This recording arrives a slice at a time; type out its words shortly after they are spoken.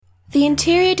The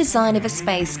interior design of a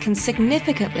space can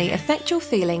significantly affect your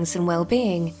feelings and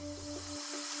well-being.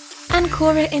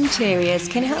 Ancora Interiors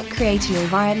can help create an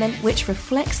environment which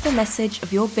reflects the message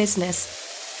of your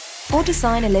business, or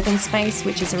design a living space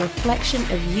which is a reflection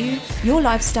of you, your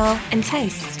lifestyle and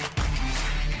taste.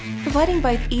 Providing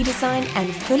both e-design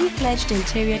and fully fledged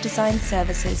interior design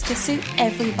services to suit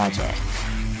every budget.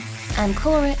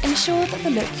 Ancora ensure that the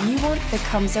look you want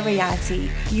becomes a reality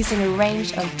using a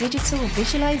range of digital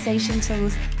visualization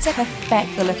tools to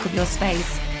perfect the look of your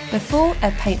space before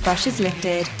a paintbrush is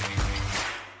lifted.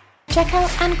 Check out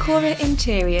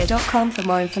AncoraInterior.com for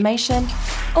more information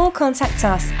or contact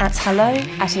us at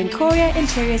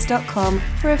hello@EncoriaInteriors.com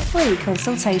for a free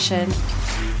consultation.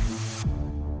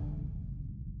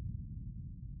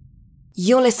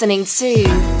 You're listening to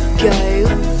Go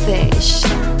Fish,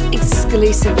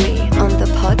 exclusively on the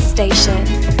Pod Station.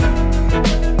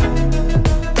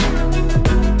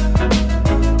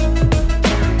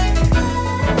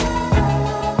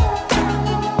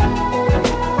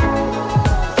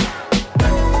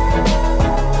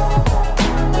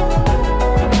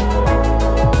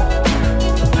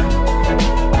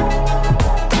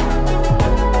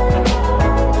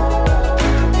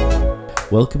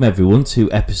 Welcome everyone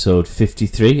to episode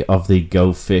 53 of the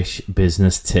Go Fish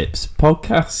Business Tips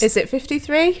podcast. Is it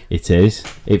 53? It is.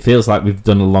 It feels like we've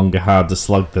done a longer, harder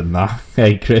slog than that.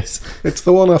 Hey, Chris? It's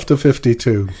the one after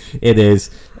 52. It is.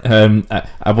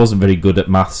 I wasn't very good at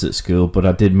maths at school, but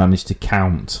I did manage to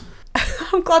count.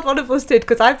 I'm glad one of us did,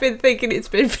 because I've been thinking it's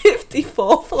been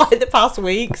 54 for like the past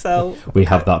week, so... We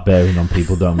have that bearing on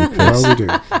people, don't we, Chris? Well, we do.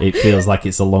 It feels like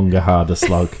it's a longer, harder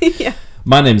slog. Yeah.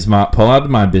 My name's Mark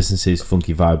Pollard. My business is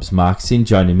Funky Vibes Marketing.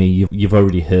 Joining me, you've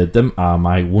already heard them, are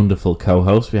my wonderful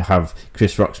co-hosts. We have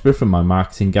Chris Roxburgh from My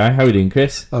Marketing Guy. How are you doing,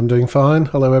 Chris? I'm doing fine.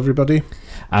 Hello, everybody.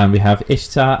 And we have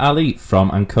Ishtar Ali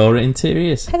from Ancora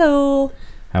Interiors. Hello.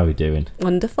 How are we doing?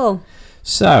 Wonderful.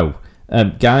 So,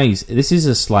 guys, this is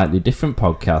a slightly different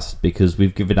podcast because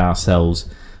we've given ourselves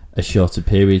a shorter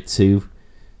period to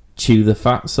chew the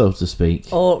fat, so to speak.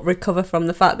 Or recover from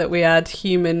the fact that we had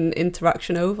human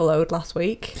interaction overload last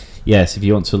week. Yes, if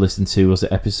you want to listen to, was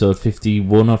it episode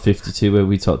 51 or 52 where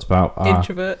we talked about our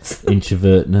introverts.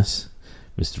 Introvertness.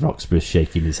 Mr. Roxburgh's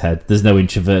shaking his head. There's no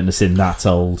introvertness in that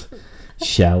old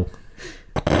shell.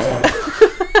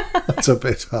 That's a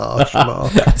bit harsh,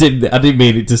 Mark. I didn't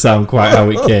mean it to sound quite how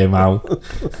it came out.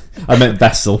 I meant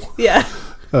vessel. Yeah.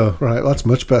 Oh, right. That's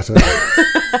much better.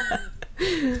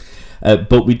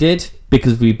 But we did,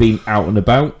 because we've been out and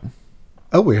about.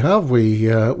 Oh, we have. We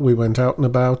went out and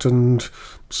about and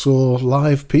saw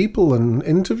live people and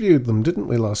interviewed them, didn't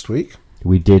we, last week?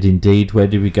 We did indeed. Where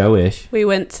did we go, Ish? We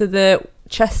went to the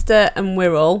Chester and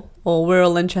Wirral, or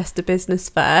Wirral and Chester Business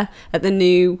Fair, at the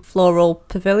new Floral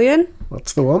Pavilion.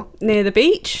 That's the one. Near the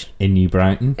beach. In New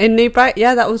Brighton. In New Brighton,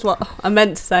 yeah, that was what I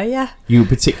meant to say, yeah. You were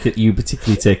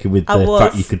particularly taken with the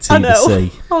fact you could see the sea.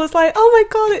 I was like, oh my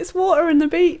God, it's water in the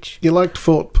beach. You liked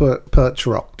Fort Perch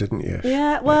Rock, didn't you?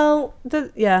 Yeah, well,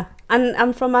 yeah. And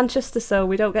I'm from Manchester, so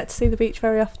we don't get to see the beach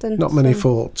very often. Not many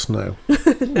forts, no.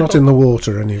 Not in the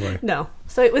water, anyway. No.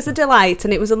 So it was a delight,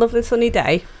 and it was a lovely sunny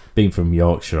day. Being from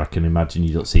Yorkshire, I can imagine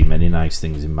you don't see many nice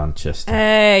things in Manchester.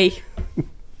 Hey,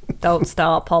 don't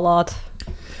start, Pollard.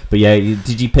 But yeah,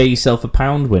 did you pay yourself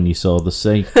 £1 when you saw the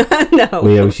sea? No.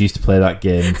 We always used to play that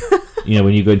game. You know,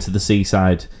 when you go into the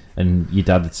seaside and your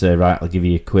dad would say, right, I'll give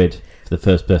you £1 for the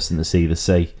first person to see the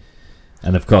sea.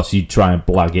 And of course, you'd try and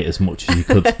blag it as much as you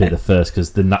could to be the first,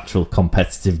 because the natural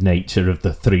competitive nature of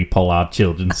the 3 Pollard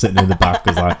children sitting in the back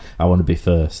was like, I want to be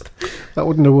first. That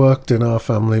wouldn't have worked in our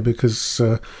family because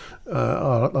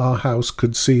our house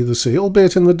could see the sea,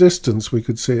 albeit in the distance. We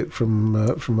could see it from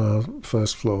our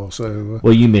first floor. So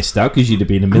well, you missed out because you'd have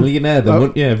been a millionaire then,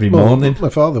 wouldn't you, every morning? My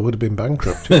father would have been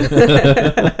bankrupt.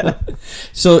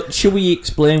 So, shall we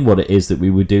explain what it is that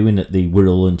we were doing at the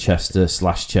Wirral and Chester /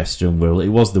 Chester and Wirral? It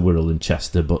was the Wirral and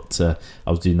Chester, but I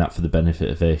was doing that for the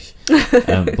benefit of Ish.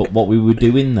 But what we were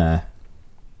doing there...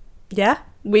 Yeah.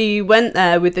 We went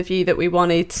there with the view that we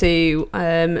wanted to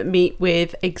meet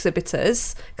with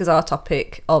exhibitors, because our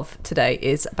topic of today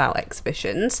is about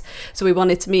exhibitions. So we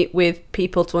wanted to meet with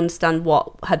people to understand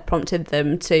what had prompted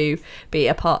them to be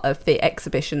a part of the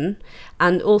exhibition,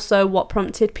 and also what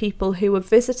prompted people who were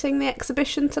visiting the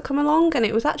exhibition to come along. And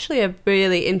it was actually a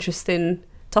really interesting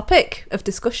topic of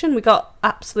discussion. We got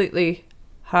absolutely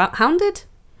hounded.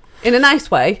 In a nice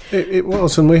way. It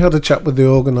was, and we had a chat with the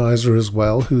organiser as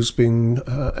well, who's been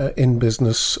in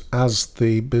business as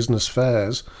the business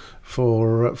fairs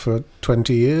for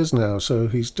 20 years now. So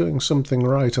he's doing something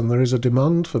right, and there is a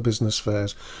demand for business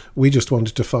fairs. We just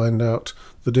wanted to find out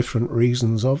the different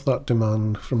reasons of that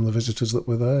demand from the visitors that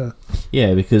were there.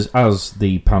 Yeah, because as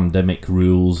the pandemic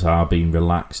rules are being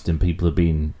relaxed and people are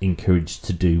being encouraged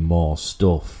to do more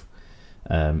stuff,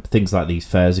 things like these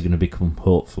fairs are going to become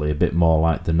hopefully a bit more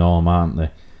like the norm, aren't they?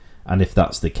 And if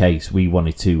that's the case, we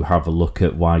wanted to have a look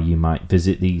at why you might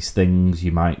visit these things.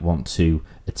 You might want to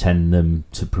attend them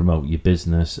to promote your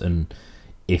business, and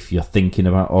if you're thinking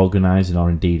about organising, or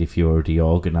indeed if you already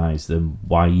organise them,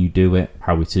 why you do it,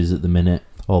 how it is at the minute,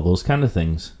 all those kind of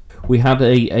things. We had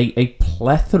a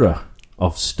plethora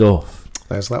of stuff.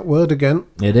 There's that word again.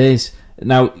 It is.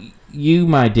 Now, you,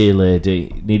 my dear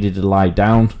lady, needed to lie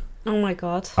down. Oh my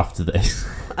God. After this.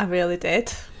 I really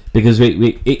did. Because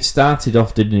it started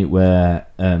off, didn't it, where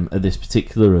at this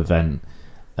particular event,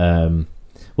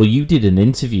 well, you did an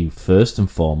interview first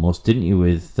and foremost, didn't you,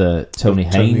 with Tony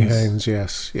Haynes? Tony Haynes,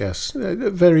 yes. A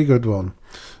very good one.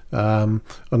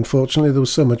 Unfortunately, there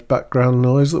was so much background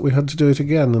noise that we had to do it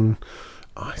again, and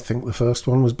I think the first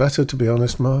one was better, to be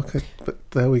honest, Mark, but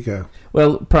there we go.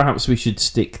 Well, perhaps we should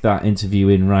stick that interview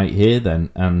in right here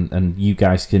then, and you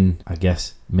guys can, I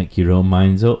guess, make your own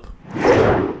minds up.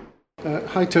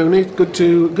 Hi Tony, good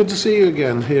to see you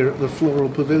again here at the Floral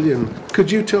Pavilion.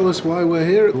 Could you tell us why we're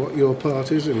here, what your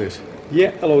part is in it?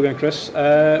 Yeah, hello again, Chris.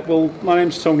 Well, my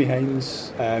name's Tony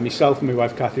Haynes. Myself and my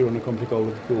wife Cathy run a company called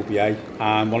Liverpool BA,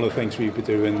 and one of the things we've been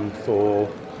doing for,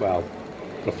 well,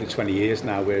 roughly 20 years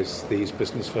now is these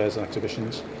business fairs and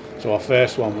exhibitions. So our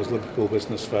first one was Liverpool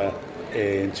Business Fair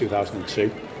in 2002,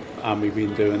 and we've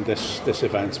been doing this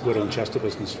event, Wirral and Chester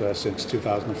Business Fair, since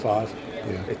 2005.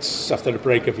 Yeah. It's after a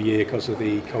break of a year because of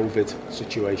the COVID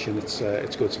situation. It's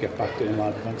good to get back doing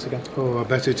live events again. Oh, I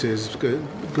bet it is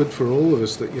good for all of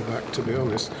us that you're back, to be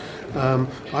honest.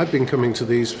 I've been coming to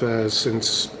these fairs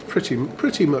since pretty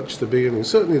much the beginning,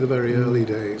 certainly the very early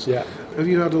days. Yeah. Have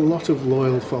you had a lot of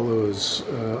loyal followers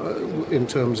in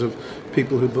terms of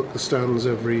people who book the stands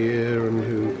every year and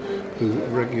who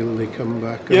regularly come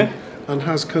back? And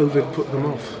has COVID put them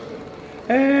off?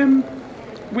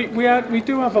 We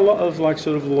do have a lot of like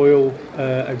sort of loyal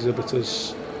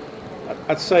exhibitors.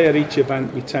 I'd say at each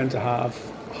event we tend to have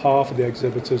half of the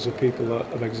exhibitors are people that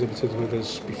have exhibited with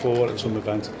us before at some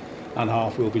event, and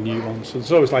half will be new ones. So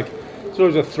it's always a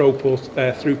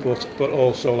throughput, but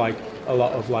also like a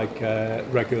lot of like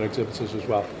regular exhibitors as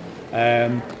well.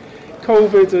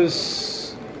 COVID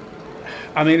is,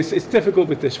 I mean, it's difficult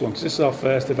with this one because this is our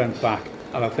first event back,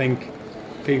 and I think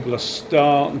people are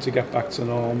starting to get back to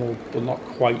normal, but not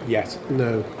quite yet.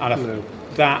 No.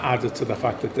 That added to the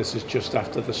fact that this is just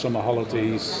after the summer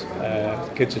holidays,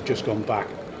 kids have just gone back,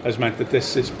 has meant that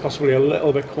this is possibly a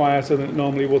little bit quieter than it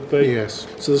normally would be. Yes.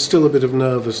 So there's still a bit of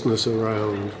nervousness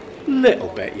around. Little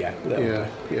bit, yeah.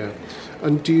 Yeah.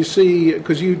 And do you see,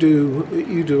 because you do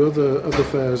other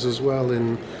fairs as well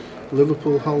in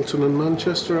Liverpool, Halton and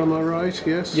Manchester, am I right?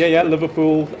 Yes? Yeah,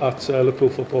 Liverpool at Liverpool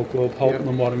Football Club, Halton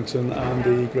and Warrington, and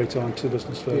the Great Ormond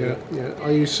Business Fair. Yeah.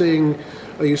 Are you seeing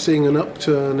an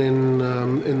upturn in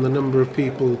the number of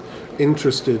people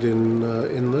interested in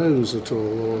those at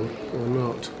all, or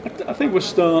not? I think we're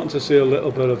starting to see a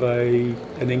little bit of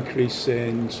an increase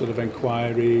in sort of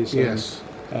inquiries. Yes.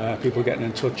 And people getting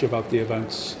in touch about the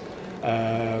events.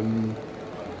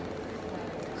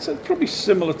 So probably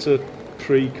similar to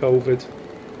pre-COVID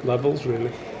levels,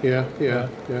 really. Yeah.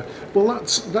 Well,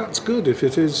 that's good if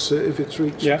it's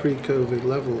reached pre-COVID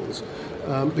levels,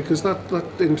 because that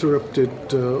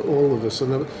interrupted all of us.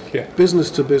 And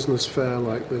business-to-business fair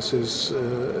like this is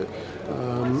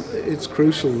it's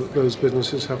crucial that those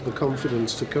businesses have the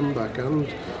confidence to come back and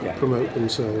promote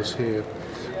themselves here.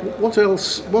 What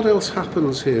else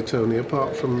happens here, Tony,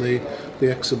 apart from the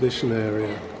exhibition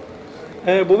area?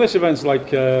 Well, this event's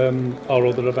like our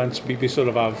other events. We sort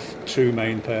of have two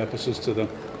main purposes to them.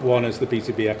 One is the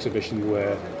B2B exhibition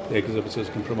where the exhibitors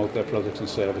can promote their products and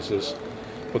services.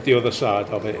 But the other side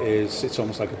of it is it's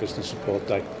almost like a business support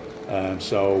day.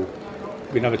 So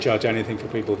we never charge anything for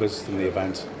people visiting the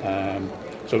event.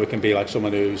 So it can be like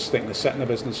someone who's thinking of setting a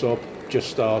business up,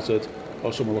 just started,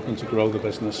 or someone looking to grow the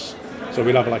business. So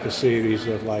we'll have like a series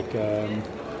of like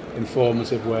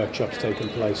informative workshops taking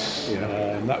place,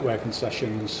 networking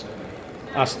sessions,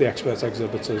 ask the expert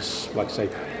exhibitors, like say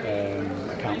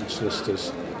accountants,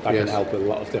 solicitors, that can help with a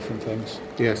lot of different things.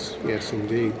 Yes,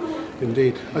 indeed.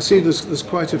 I see there's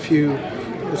quite a few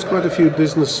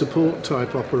business support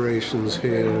type operations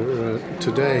here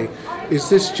today. Is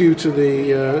this due to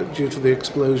the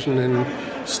explosion in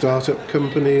startup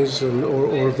companies,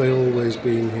 or have they always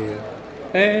been here?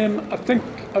 I think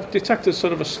I've detected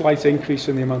sort of a slight increase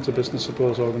in the amount of business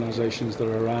support organisations that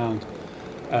are around.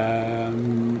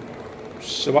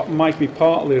 So that might be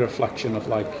partly a reflection of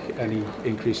like any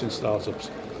increase in startups,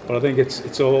 but I think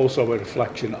it's also a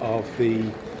reflection of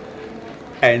the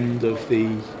end of the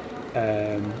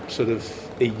sort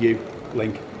of EU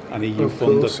link and EU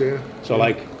funding. Course, yeah. So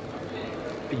like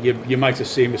you might have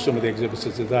seen with some of the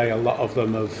exhibitors today, a lot of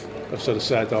them have sort of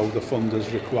said, oh, the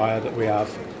funders require that we have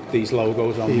these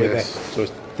logos on with it. So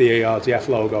it's the ERDF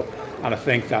logo, and I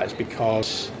think that is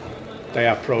because they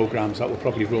have programs that will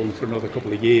probably run for another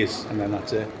couple of years, and then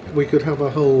that's it. We could have a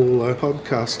whole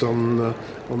podcast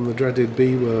on the dreaded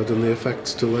B word and the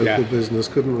effects to local business,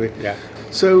 couldn't we? Yeah.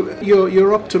 So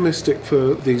you're optimistic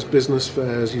for these business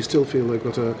fairs. You still feel they've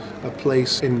got a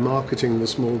place in marketing the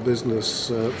small business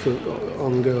for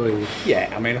ongoing?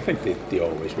 Yeah, I mean, I think they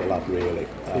always will have, really.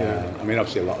 I mean,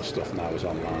 obviously a lot of stuff now is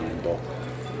online, but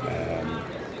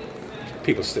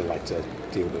people still like to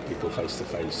deal with people face to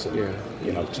face and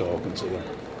talking to them.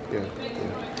 Yeah.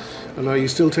 And are you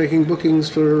still taking bookings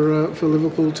for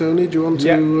Liverpool, Tony? Do you want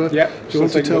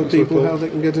to tell people how they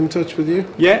can get in touch with you?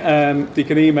 Yeah, they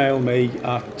can email me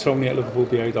at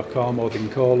tony@liverpoolba.com, or they can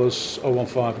call us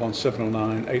 0151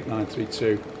 709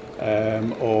 8932,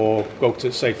 or go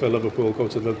to, say for Liverpool, go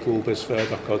to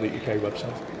liverpoolbizfair.co.uk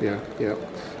website. Yeah.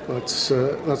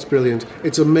 That's brilliant.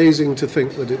 It's amazing to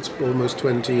think that it's almost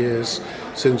 20 years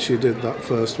since you did that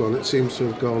first one. It seems to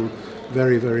have gone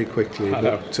very, very quickly. I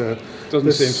know.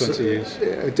 Doesn't seem 20 years.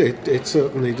 It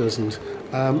certainly doesn't.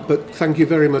 But thank you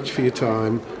very much for your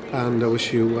time, and I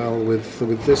wish you well with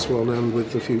this one and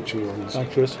with the future ones.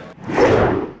 Thanks, Chris.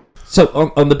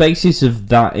 So, on the basis of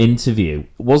that interview,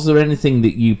 was there anything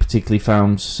that you particularly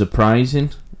found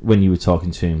surprising when you were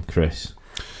talking to him, Chris?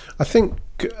 I think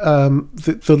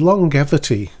the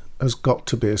longevity has got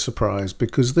to be a surprise,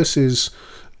 because this is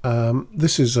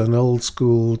an old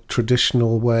school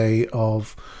traditional way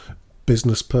of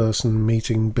business person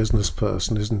meeting business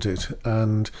person, isn't it?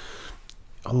 And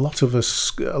a lot of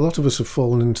us have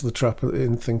fallen into the trap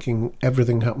in thinking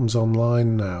everything happens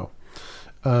online now,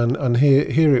 and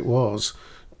here it was,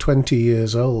 20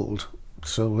 years old.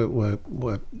 So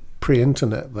we're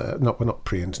pre-internet there. No, we're not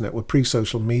pre-internet. We're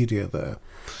pre-social media there.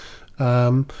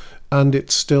 And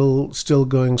it's still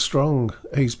going strong.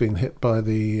 He's been hit by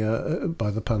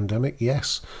the pandemic,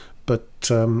 yes, but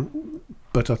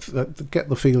I get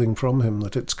the feeling from him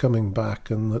that it's coming back,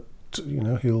 and that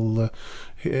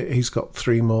he's got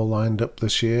 3 more lined up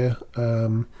this year.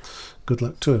 Good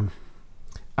luck to him.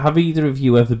 Have either of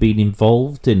you ever been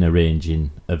involved in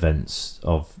arranging events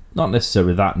of not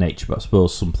necessarily that nature, but I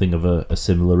suppose something of a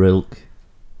similar ilk?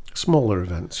 Smaller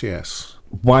events, yes.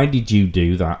 Why did you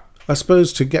do that? I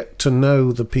suppose to get to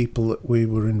know the people that we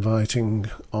were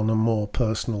inviting on a more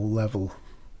personal level.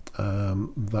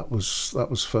 That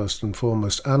was first and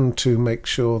foremost, and to make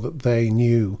sure that they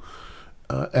knew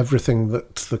everything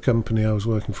that the company I was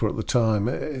working for at the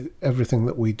time, everything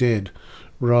that we did,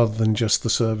 rather than just the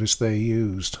service they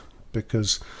used.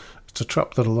 Because it's a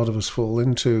trap that a lot of us fall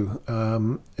into,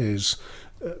 is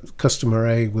customer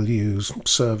A will use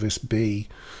service B,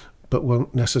 but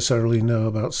won't necessarily know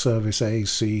about service A,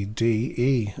 C, D,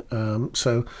 E.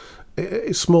 So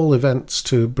small events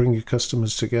to bring your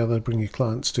customers together, bring your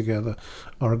clients together,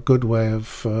 are a good way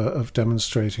of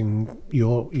demonstrating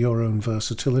your own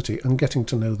versatility and getting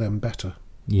to know them better.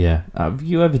 Yeah. Have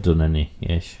you ever done any,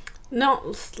 Ish?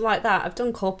 Not like that. I've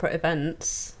done corporate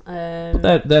events.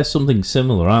 But they're something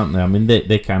similar, aren't they? I mean,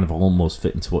 they kind of almost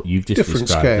fit into what you've just Different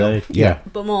described. Scale. Yeah.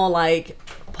 But more like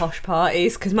posh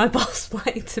parties, because my boss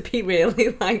liked to be really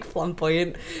like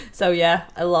flamboyant. So yeah,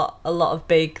 a lot of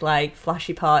big like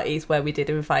flashy parties where we did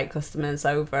invite customers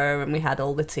over, and we had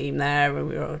all the team there, and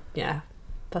we were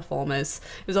performers.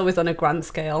 It was always on a grand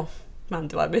scale. Man,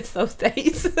 do I miss those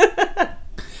days.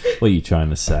 What are you trying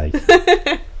to say?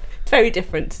 Very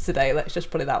different to today, let's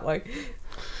just put it that way.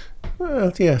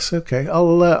 Well, yes, okay.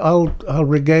 I'll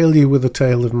regale you with a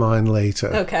tale of mine later.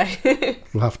 Okay.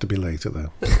 It'll have to be later,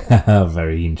 though.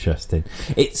 Very interesting.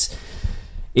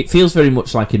 It feels very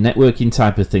much like a networking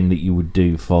type of thing that you would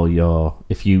do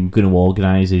if you're going to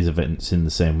organise these events in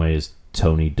the same way as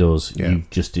Tony does. Yeah. You've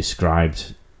just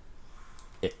described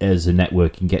it as a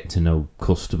networking, get to know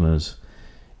customers.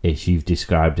 You've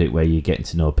described it where you're getting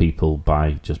to know people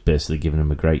by just basically giving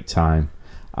them a great time.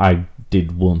 I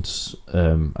did one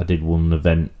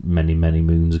event many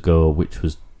moons ago, which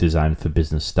was designed for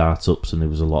business startups, and there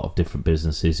was a lot of different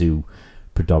businesses who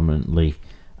predominantly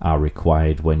are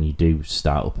required when you do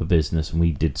start up a business, and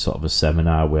we did sort of a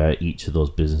seminar where each of those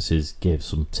businesses gave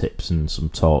some tips and some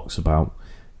talks about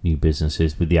new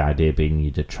businesses, with the idea being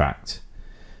you'd attract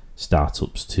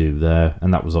startups to there,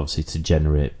 and that was obviously to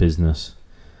generate business.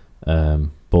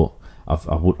 But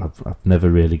I've never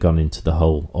really gone into the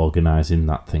whole organising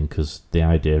that thing, because the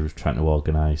idea of trying to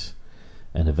organise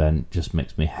an event just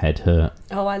makes my head hurt.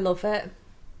 Oh, I love it.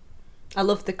 I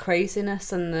love the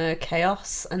craziness and the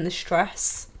chaos and the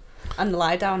stress and the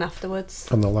lie down afterwards.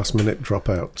 And the last minute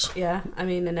dropouts. Yeah, I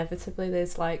mean, inevitably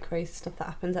there's like crazy stuff that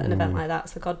happens at an event like that.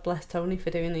 So God bless Tony for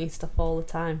doing these stuff all the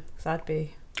time, because I'd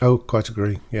be... Oh, quite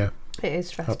agree, yeah. It is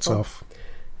stressful. Hats off.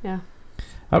 Yeah.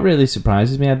 That really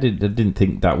surprises me. I didn't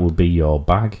think that would be your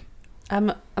bag.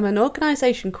 I'm an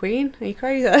organisation queen. Are you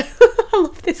crazy? I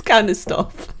love this kind of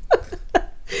stuff.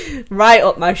 Right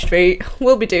up my street.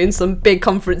 We'll be doing some big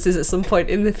conferences at some point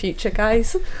in the future,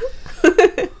 guys.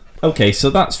 Okay, so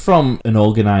that's from an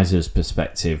organiser's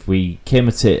perspective. We came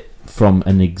at it from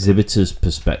an exhibitor's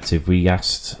perspective. We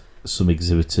asked some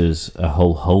exhibitors a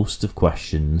whole host of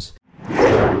questions.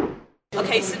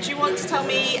 Okay, so do you want to tell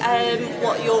me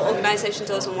what your organisation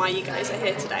does and why you guys are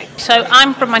here today? So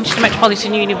I'm from Manchester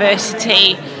Metropolitan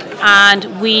University,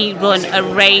 and we run a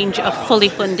range of fully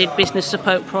funded business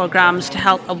support programmes to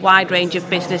help a wide range of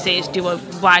businesses do a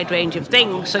wide range of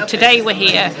things. So today we're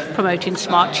here promoting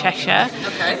Smart Cheshire.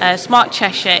 Smart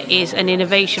Cheshire is an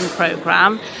innovation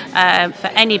programme for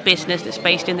any business that's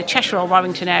based in the Cheshire or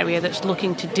Warrington area that's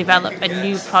looking to develop a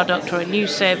new product or a new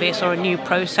service or a new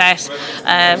process.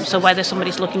 So whether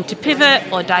somebody's looking to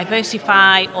pivot or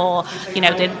diversify, or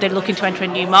they're looking to enter a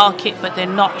new market but they're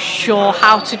not sure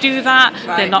how to do that,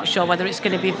 they're not sure whether it's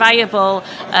going to be viable,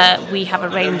 we have a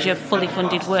range of fully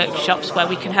funded workshops where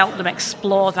we can help them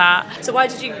explore that. So why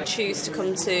did you choose to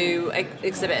come to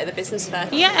exhibit at the business fair?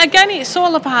 Yeah, again, it's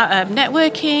all about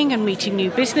networking and meeting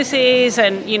new businesses,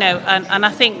 and and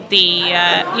I think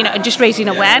and just raising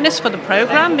awareness for the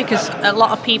programme, because a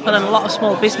lot of people and a lot of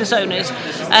small business owners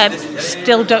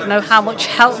still don't know how much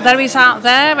help there is out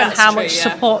there and how much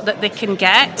support that they can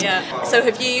get. Yeah. So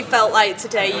have you felt like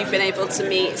today you've been able to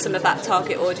meet some of that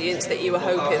target audience that you were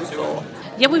hoping for?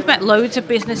 Yeah, we've met loads of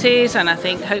businesses, and I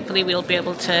think hopefully we'll be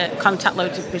able to contact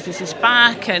loads of businesses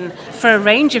back, and for a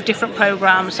range of different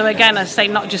programmes. So again, I say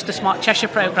not just the Smart Cheshire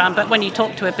programme, but when you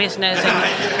talk to a business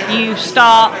and you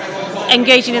start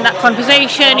engaging in that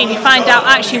conversation and you find out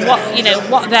actually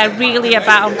what they're really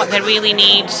about and what they really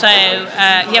need. So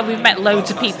we've met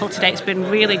loads of people today. It's been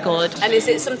really good. And is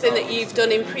it something that you've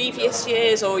done in previous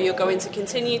years, or you're going to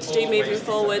continue to do moving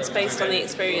forwards based on the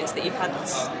experience that you've had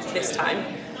this time?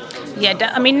 Yeah,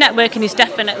 networking is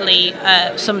definitely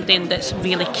something that's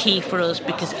really key for us,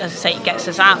 because, as I say, it gets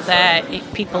us out there.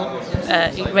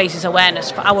 It raises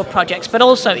awareness for our projects, but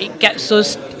also it gets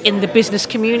us in the business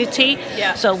community,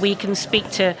 so we can speak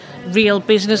to real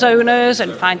business owners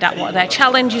and find out what their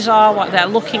challenges are, what they're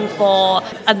looking for,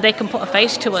 and they can put a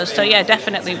face to us. So yeah,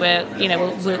 definitely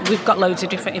we've got loads of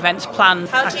different events planned.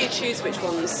 How do you choose which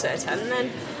ones to attend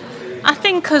then? I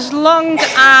think as long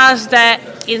as they're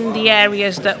in the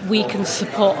areas that we can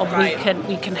support and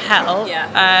we can help,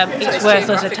 it's worth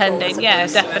us attending. Yeah,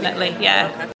 definitely.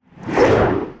 Yeah.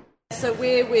 So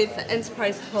we're with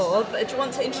Enterprise Hub. Do you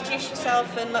want to introduce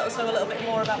yourself and let us know a little bit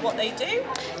more about what they do?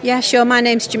 Yeah, sure. My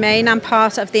name's Jermaine. I'm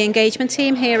part of the engagement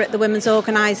team here at the Women's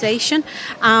Organisation.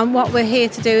 What we're here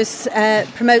to do is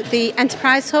promote the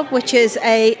Enterprise Hub, which is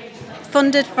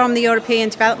funded from the European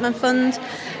Development Fund.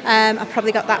 I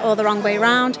probably got that all the wrong way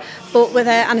around,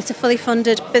 and it's a fully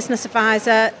funded business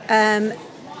advisor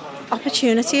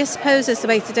opportunity, I suppose, is the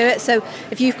way to do it. So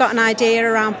if you've got an idea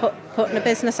around putting a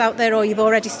business out there, or you've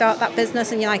already started that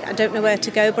business and you're like, I don't know where to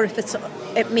go, but if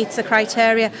it meets the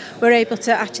criteria, we're able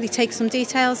to actually take some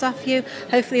details off you,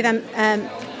 hopefully then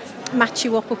match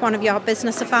you up with one of your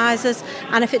business advisors,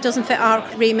 and if it doesn't fit our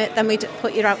remit, then we'd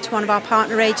put you out to one of our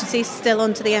partner agencies still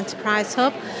under the Enterprise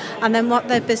Hub. And then what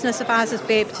the business advisors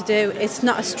be able to do, it's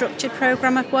not a structured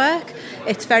programme of work,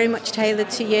 it's very much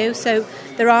tailored to you. So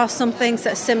there are some things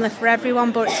that are similar for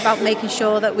everyone, but it's about making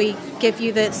sure that we give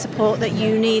you the support that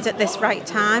you need at this right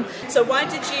time. So why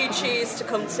did you choose to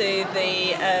come to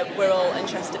the We're All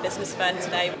Interested Business Fair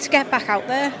today? To get back out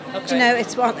there. Okay.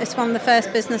 It's one of the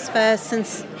first business fairs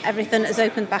since everything has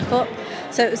opened back up.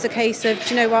 So it was a case of,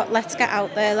 do you know what, let's get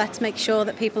out there, let's make sure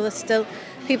that people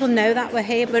know that we're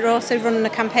here. We're also running a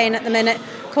campaign at the minute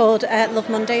called Love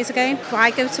Mondays Again.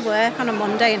 Why go to work on a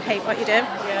Monday and hate what you do?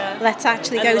 Yeah. Let's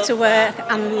actually go to work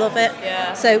and love it.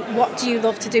 Yeah. So what do you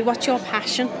love to do? What's your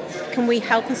passion? Can we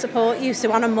help and support you?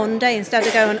 So on a Monday, instead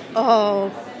of going,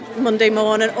 Monday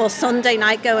morning or Sunday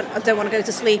night going, I don't want to go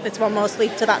to sleep, it's one more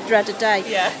sleep to that dreaded day,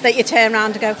 that you turn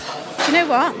around and go, do you know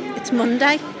what? It's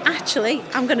Monday. Actually,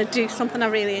 I'm going to do something I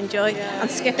really enjoy and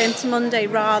skip into Monday,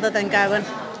 rather than going,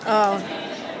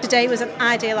 today was an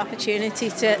ideal opportunity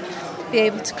to be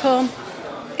able to come,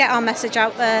 get our message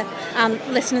out there, and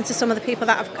listening to some of the people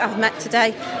that I've met today,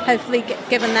 hopefully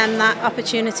giving them that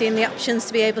opportunity and the options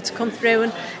to be able to come through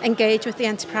and engage with the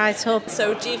Enterprise Hub.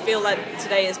 So do you feel like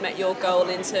today has met your goal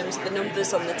in terms of the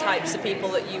numbers and the types of people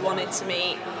that you wanted to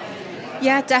meet?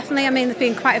 Yeah, definitely. I mean, there's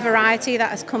been quite a variety that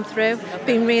has come through.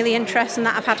 Been really interesting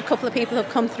that I've had a couple of people who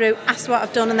have come through, asked what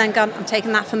I've done, and then gone, I'm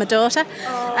taking that for my daughter.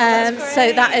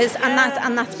 So that is,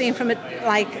 and that's been from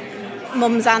like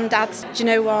mums and dads. Do you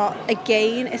know what?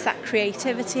 Again, it's that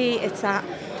creativity, it's that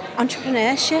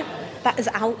entrepreneurship that is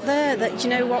out there that, do you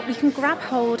know what, we can grab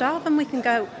hold of and we can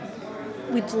go,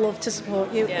 we'd love to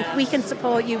support you. Yeah. If we can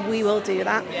support you, we will do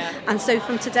that. Yeah. And so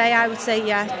from today, I would say,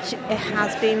 yeah, it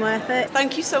has been worth it.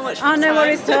 Thank you so much for your time. No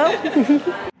worries at all. Do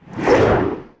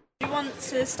you want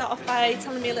to start off by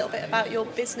telling me a little bit about your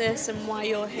business and why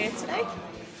you're here today?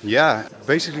 Yeah,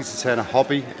 basically to turn a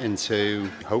hobby into,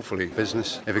 hopefully,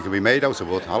 business. If it can be made out of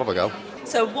wood, I'll have a go.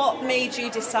 So what made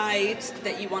you decide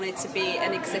that you wanted to be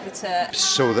an exhibitor?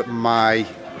 So that my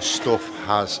stuff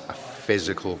has a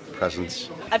physical presence.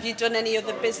 Have you done any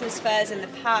other business fairs in the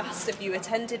past? Have you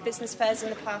attended business fairs in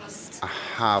the past? I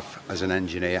have as an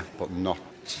engineer, but not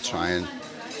to try and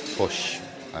push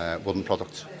wooden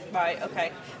products. Right,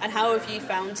 okay. And how have you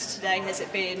found today? Has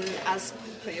it been as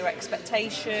per your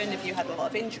expectation? Have you had a lot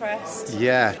of interest?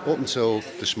 Yeah, up until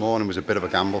this morning was a bit of a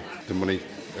gamble. The money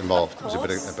involved was a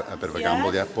bit of a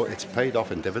gamble, yeah. But it's paid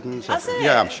off in dividends. Has it?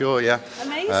 Yeah, I'm sure, yeah.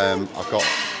 Amazing.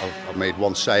 I've made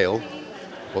one sale,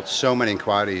 but so many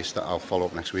inquiries that I'll follow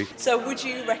up next week. So would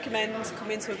you recommend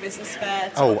coming to a business fair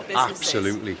to other businesses?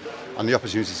 Absolutely. And the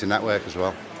opportunity to network as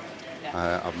well.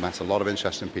 Yeah. I've met a lot of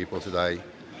interesting people today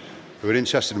who are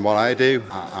interested in what I do,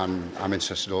 and I'm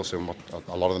interested also in what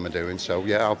a lot of them are doing. So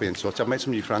yeah, I'll be in touch. I've made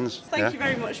some new friends. Thank you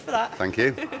very much for that. Thank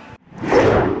you.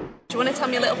 Do you want to tell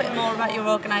me a little bit more about your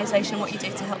organisation and what you do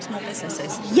to help small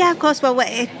businesses? Yeah, of course. Well,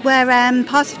 we're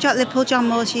part of Liverpool John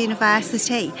Moores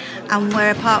University, and we're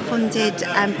a part-funded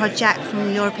project from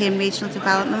the European Regional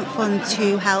Development Fund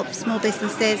to help small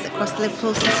businesses across the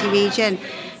Liverpool City region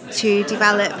to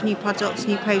develop new products,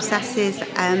 new processes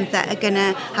that are going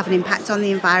to have an impact on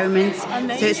the environment.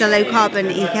 Amazing. So it's a low-carbon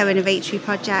eco-innovatory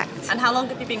project. And how long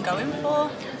have you been going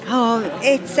for? Oh,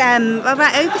 it's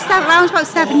around about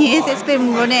 7 years it's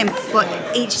been running,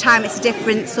 but each time it's a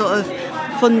different sort of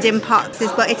funding pots,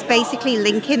 but it's basically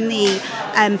linking the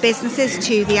businesses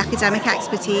to the academic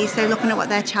expertise, so looking at what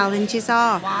their challenges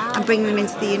are and bringing them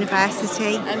into the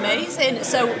university. Amazing.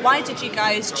 So why did you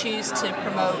guys choose to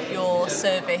promote your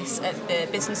service at the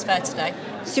business fair today?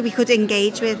 So we could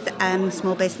engage with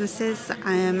small businesses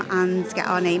and get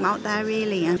our name out there,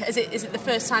 really. Is it the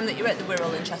first time that you're at the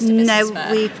Wirral in Chester Business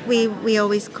Fair? No, we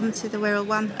always come to the Wirral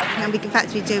one. Okay. And in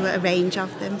fact we do a range of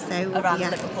them. So around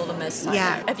Liverpool and Merseyside.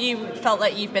 Yeah. Have you felt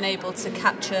like you've been able to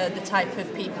capture the type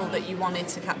of people that you wanted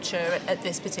to capture at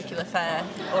this particular fair,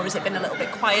 or has it been a little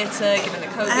bit quieter given the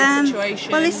COVID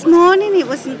situation? Well, this morning it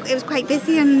was quite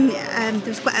busy, and there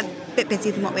was quite a bit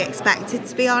busier than what we expected,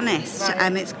 to be honest.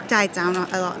 Right. It's died down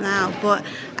a lot now, but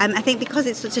I think because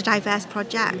it's such a diverse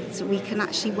project, we can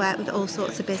actually work with all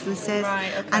sorts of businesses.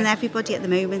 Right, okay. And everybody at the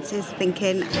moment is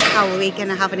thinking, how are we going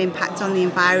to have an impact on the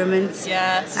environment?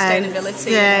 Yeah, sustainability. So,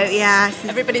 yeah.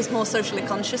 Everybody's more socially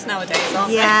conscious nowadays, aren't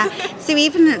they? Yeah. So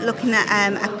even looking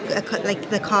at like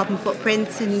the carbon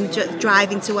footprint and just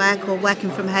driving to work or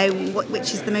working from home,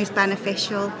 which is the most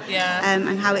beneficial,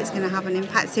 and how it's going to have an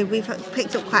impact. So we've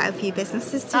picked up quite a few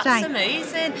businesses today. That's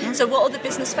amazing. Yeah. So what other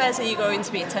business fairs are you going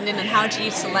to be attending, and how do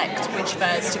you select which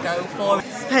fairs to go for? I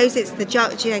suppose it's the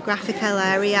geographical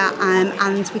area,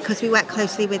 and because we work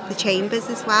closely with the chambers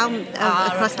as well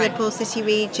across the Liverpool City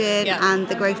region and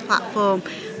the Growth Platform.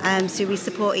 So we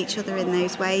support each other in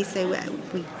those ways. So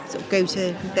we sort of go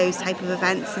to those type of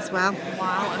events as well.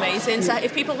 Wow, amazing. So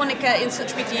if people want to get in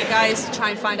touch with you guys to try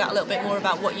and find out a little bit more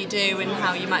about what you do and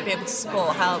how you might be able to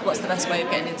support, what's the best way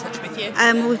of getting in touch with you?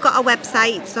 We've got our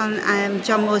websites on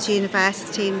John Moores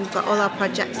University, and we've got all our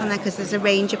projects on there because there's a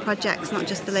range of projects, not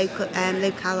just the low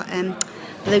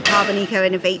carbon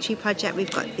eco-innovatory project. We've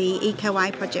got the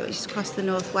EcoI project, which is across the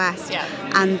northwest,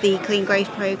 and the Clean Growth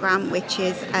programme, which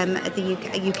is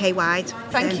the UK wide.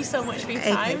 Thank you so much for your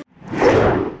time.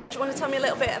 Do you want to tell me a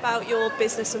little bit about your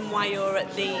business and why you're at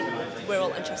the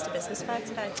Wirral and Chester Business Fair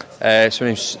today? So my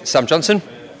name's Sam Johnson.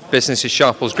 Business is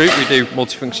Sharples Group. We do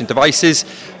multifunction devices.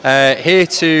 Here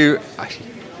to actually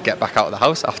get back out of the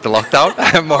house after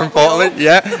lockdown. More importantly,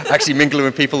 actually mingling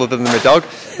with people other than my dog.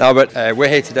 No, but we're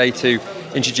here today to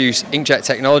introduce inkjet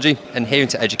technology and here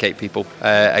to educate people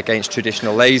against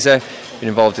traditional laser. Been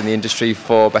involved in the industry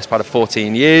for the best part of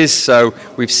 14 years, so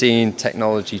we've seen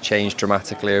technology change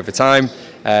dramatically over time.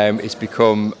 It's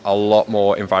become a lot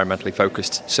more environmentally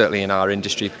focused, certainly in our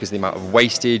industry, because of the amount of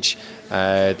wastage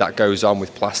that goes on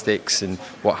with plastics and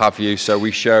what have you. So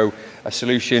we show a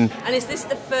solution. And is this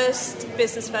the first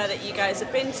business fair that you guys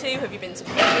have been to? Have you been to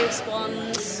previous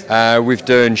ones? We've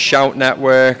done Shout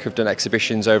Network, we've done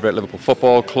exhibitions over at Liverpool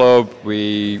Football Club.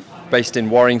 We based in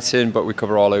Warrington, but we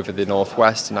cover all over the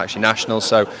Northwest and actually national.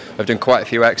 So I've done quite a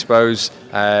few expos.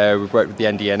 We've worked with the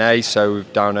NDNA, so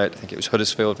we've down at, I think it was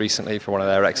Huddersfield recently for one of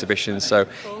their exhibitions. So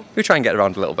cool. We try and get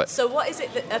around a little bit. So what is it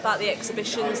about the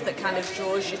exhibitions that kind of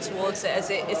draws you towards it?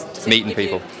 Does meeting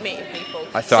people. Meeting people.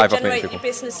 I thrive off meeting people. Generate your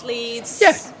business leads?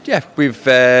 Yeah. We've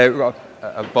got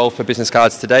a bowl for business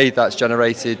cards today that's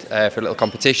generated for a little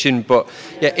competition. But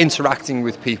yeah, interacting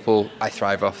with people, I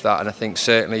thrive off that. And I think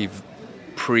certainly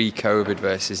pre-COVID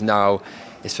versus now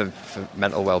is for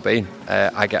mental well-being.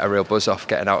 I get a real buzz off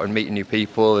getting out and meeting new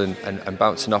people and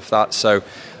bouncing off that. So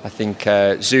I think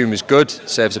Zoom is good,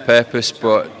 serves a purpose,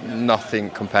 but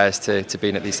nothing compares to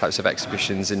being at these types of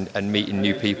exhibitions and meeting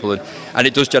new people. And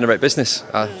it does generate business.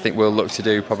 I think we'll look to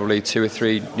do probably 2 or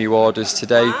 3 new orders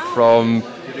today from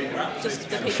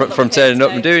turning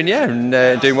up and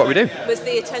doing what we do. Was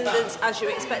the attendance as you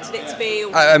expected it to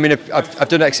be? I mean, I've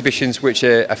done exhibitions which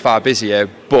are far busier,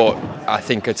 but I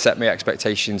think I'd set my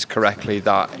expectations correctly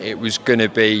that it was going to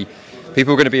be,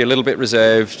 people were going to be a little bit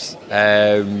reserved,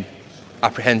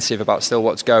 apprehensive about still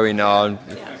what's going on,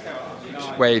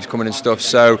 waves coming and stuff.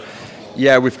 So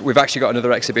yeah, we've actually got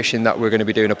another exhibition that we're going to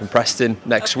be doing up in Preston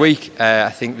next week. I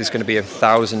think there's going to be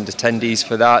 1,000 attendees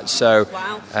for that. So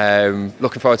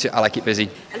looking forward to it. I like it busy.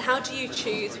 And how do you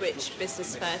choose which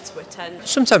business fair to attend?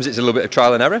 Sometimes it's a little bit of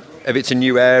trial and error. If it's a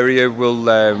new area, we'll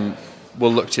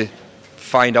look to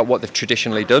find out what they've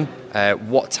traditionally done,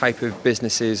 what type of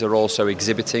businesses are also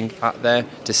exhibiting at there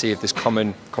to see if there's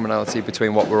commonality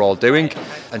between what we're all doing.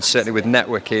 And certainly with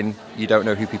networking, you don't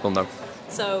know who people know.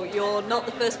 So you're not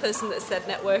the first person that said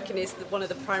networking is one of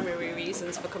the primary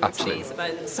reasons for coming to these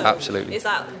events. So Absolutely. Is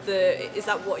that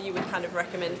what you would kind of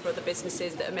recommend for other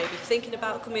businesses that are maybe thinking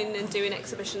about coming and doing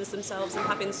exhibitions themselves and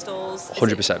having stalls?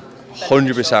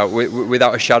 100%.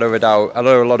 Without a shadow of a doubt. I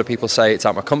know a lot of people say it's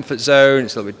out of my comfort zone,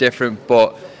 it's a little bit different,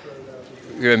 but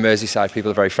you're in Merseyside,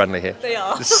 people are very friendly here. They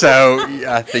are. So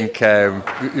I think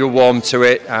you're warm to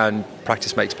it and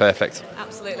practice makes perfect.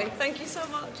 Absolutely. Thank you so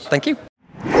much. Thank you.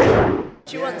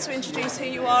 Do you want to introduce who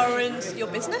you are and your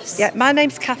business? Yeah, my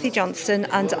name's Kathy Johnson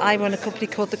and I run a company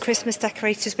called the Christmas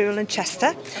Decorators Bureau in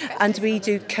Chester, and we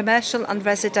do commercial and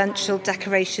residential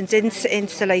decorations,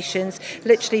 installations,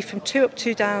 literally from 2 up,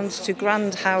 2 downs to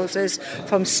grand houses,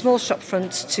 from small shop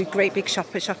fronts to great big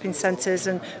shopping centres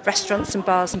and restaurants and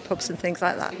bars and pubs and things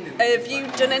like that. Have you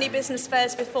done any business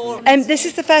fairs before? This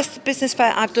is the first business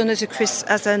fair I've done as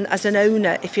an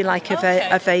owner, if you like, of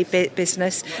a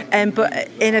business. But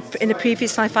in a previous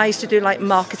life, I used to do like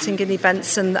marketing and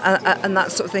events and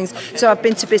that sort of things. So I've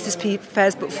been to business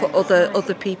fairs, but for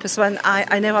other people. So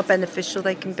I know how beneficial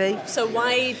they can be. So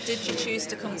why did you choose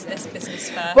to come to this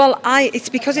business fair? Well, it's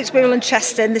because it's Wirral and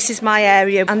Chester, and this is my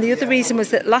area. And the other reason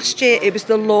was that last year it was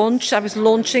the launch. I was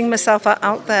launching myself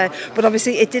out there, but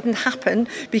obviously it didn't happen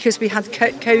because we had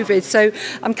COVID. So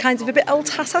I'm kind of a bit old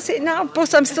hat at it now,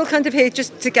 but I'm still kind of here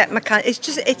just to get my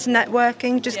it's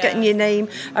networking, just getting your name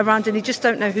around, and you just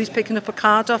don't know who's picking up a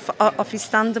card off his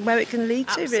stand and where it can lead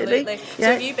to, really. Yeah.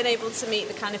 So have you been able to meet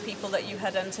the kind of people that you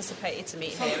had anticipated to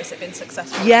meet here? Has it been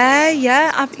successful?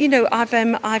 Yeah.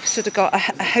 I've sort of got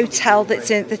a hotel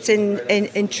that's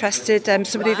interested.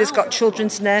 Somebody that's got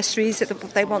children's nurseries that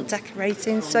they want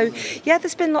decorating. So yeah,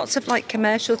 there's been lots of like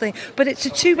commercial thing, but it's a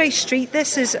two-way street.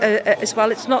 This is as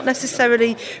well. It's not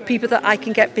necessarily people that I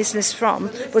can get business from,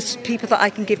 but people that I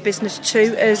can give business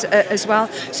to as well.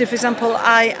 So for example,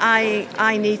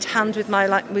 I need hand with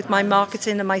my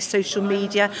marketing and my social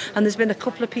media, and there's been a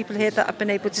couple of people here that I've been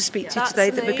able to speak to today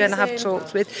that we're going to have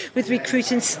talks with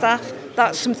recruiting staff.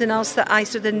 That's something else that I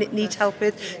sort of need help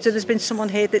with. So there's been someone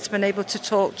here that's been able to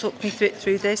talk me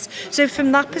through this. So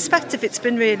from that perspective, it's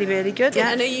been really, really good.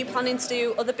 Yeah. And are you planning to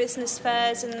do other business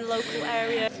fairs in the local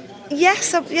area?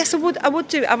 Yes, I would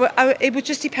do. It would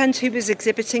just depend who was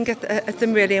exhibiting at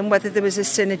them really, and whether there was a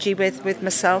synergy with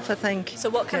myself, I think. So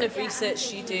what kind of research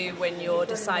do you do when you're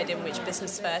deciding which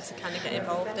business fair to kind of get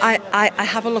involved in? I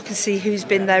have a look and see who's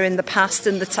been there in the past,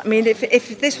 and I mean,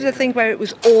 if this was a thing where it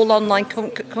was all online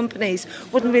companies,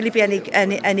 wouldn't really be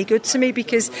any good to me,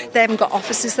 because they haven't got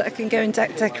offices that I can go and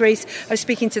decorate. I was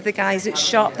speaking to the guys at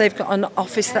Shop; they've got an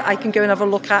office that I can go and have a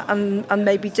look at and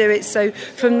maybe do it. So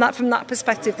from that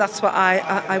perspective, that's what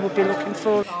I would be looking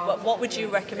for. What would you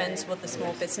recommend to other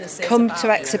small businesses? Come to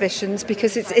exhibitions,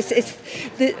 because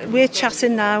we're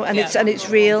chatting now, and it's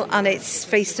real, and it's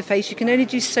face to face. You can only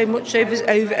do so much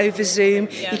over Zoom.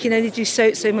 You can only do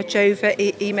so much over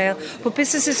email. But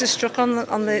businesses are struck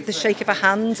on the shake of a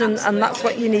hand, and that's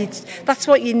what you need. That's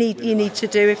what you need to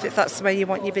do if that's the way you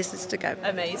want your business to go.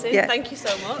 Amazing. Yeah. Thank you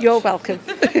so much. You're welcome.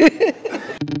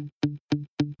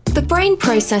 The brain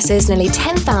processes nearly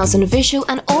 10,000 visual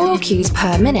and oral cues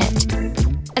per minute.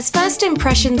 As first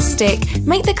impressions stick,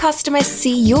 make the customer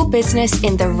see your business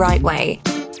in the right way.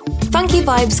 Funky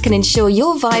Vibes can ensure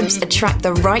your vibes attract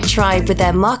the right tribe with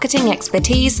their marketing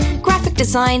expertise, graphic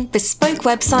design, bespoke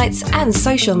websites, and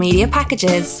social media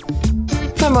packages.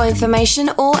 For more information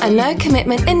or a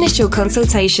no-commitment initial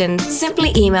consultation,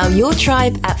 simply email your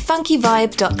tribe at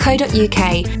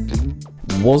funkyvibe.co.uk.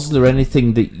 Was there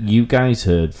anything that you guys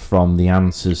heard from the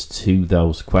answers to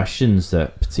those questions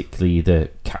that particularly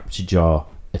either captured your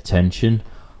attention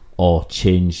or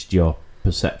changed your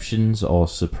perceptions or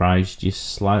surprised you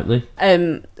slightly?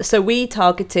 So we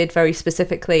targeted very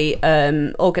specifically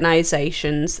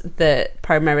organisations that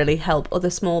primarily help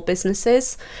other small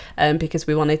businesses, because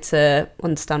we wanted to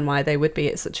understand why they would be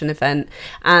at such an event,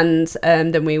 and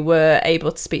then we were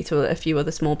able to speak to a few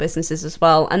other small businesses as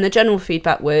well, and the general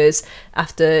feedback was,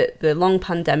 after the long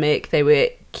pandemic, they were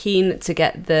keen to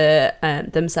get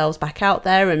themselves back out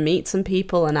there and meet some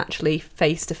people and actually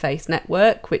face-to-face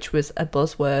network, which was a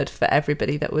buzzword for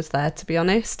everybody that was there, to be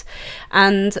honest,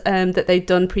 and that they'd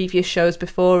done previous shows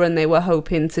before, and they were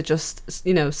hoping to just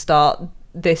start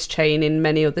this chain in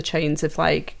many other chains of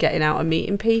like getting out and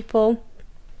meeting people.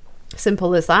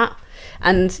 Simple as that.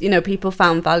 And people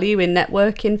found value in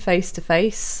networking face to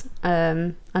face.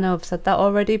 I know I've said that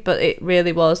already, but it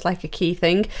really was like a key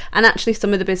thing. And actually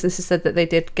some of the businesses said that they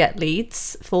did get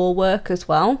leads for work as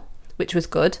well, which was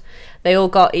good. They all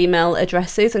got email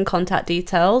addresses and contact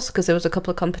details, because there was a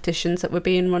couple of competitions that were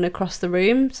being run across the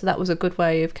room, so that was a good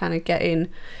way of kind of getting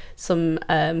some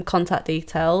contact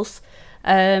details.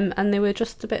 And they were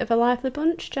just a bit of a lively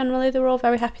bunch. Generally, they were all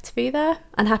very happy to be there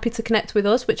and happy to connect with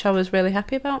us, which I was really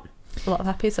happy about. A lot of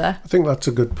happies there. I think that's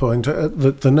a good point.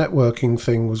 The networking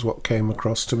thing was what came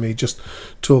across to me, just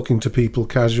talking to people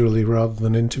casually rather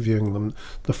than interviewing them.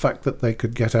 The fact that they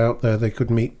could get out there, they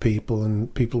could meet people,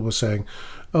 and people were saying,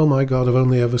 "Oh my God, I've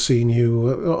only ever seen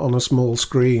you on a small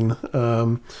screen."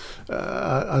 Crime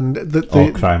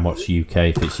Watch UK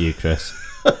if it's you, Chris.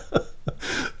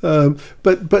 But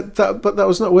that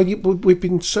was not. We've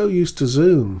been so used to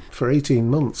Zoom for 18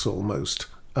 months almost,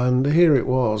 and here it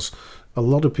was. A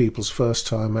lot of people's first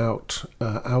time out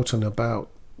and about,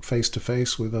 face to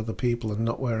face with other people and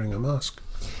not wearing a mask.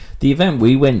 The event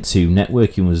we went to,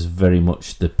 networking was very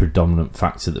much the predominant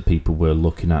factor that people were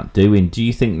looking at doing. Do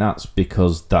you think that's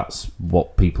because that's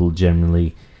what people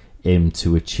generally aim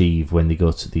to achieve when they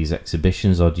go to these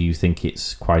exhibitions, or do you think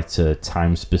it's quite a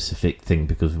time-specific thing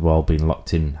because we've all been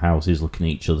locked in houses looking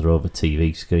at each other over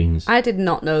TV screens? I did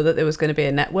not know that there was going to be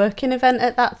a networking event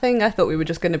at that thing. I thought we were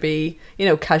just going to be,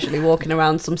 casually walking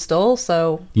around some stalls.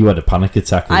 So you had a panic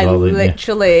attack as well, didn't you? I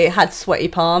literally had sweaty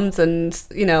palms and,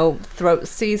 throat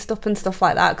seized up and stuff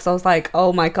like that, because I was like,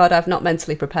 oh my God, I've not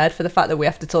mentally prepared for the fact that we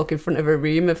have to talk in front of a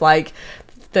room of like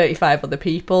 35 other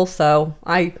people, so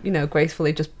I,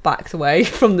 gracefully just backed away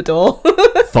from the door.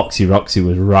 Foxy Roxy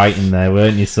was right in there,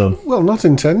 weren't you, son? Well, not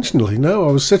intentionally, no.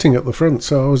 I was sitting at the front,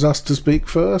 so I was asked to speak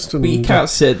first. And but you can't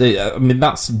sit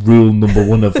that's rule number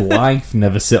one of life,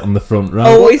 never sit on the front row.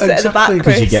 Always sit at the back, Chris.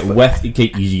 Because you get wet,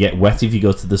 you get wet if you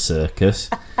go to the circus.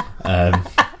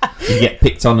 You get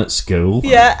picked on at school.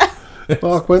 Yeah.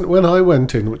 Mark, when I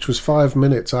went in, which was 5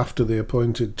 minutes after the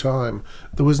appointed time,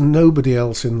 there was nobody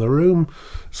else in the room.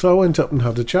 So I went up and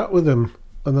had a chat with him.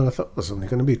 And then I thought, there's only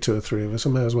going to be 2 or 3 of us. I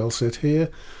may as well sit here.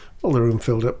 Well, the room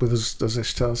filled up with, as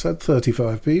Ishtar said,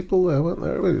 35 people there, weren't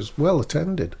there? It was well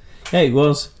attended. Yeah, it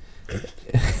was.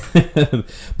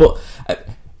 But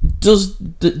does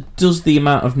the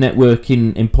amount of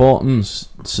networking importance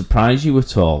surprise you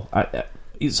at all?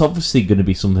 it's obviously going to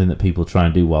be something that people try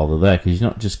and do while they're there, because you're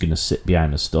not just going to sit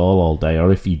behind a stall all day,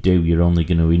 or if you do, you're only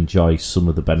going to enjoy some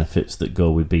of the benefits that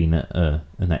go with being at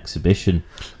an exhibition.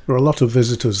 There are a lot of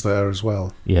visitors there as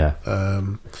well. Yeah.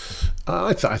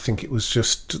 I think it was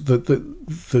just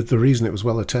the reason it was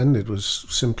well attended was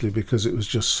simply because it was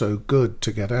just so good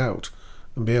to get out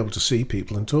and be able to see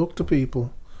people and talk to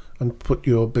people and put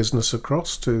your business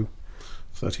across to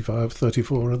 35,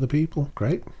 34 other people.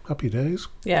 Great. Happy days.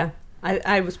 Yeah.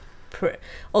 I was...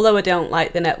 although I don't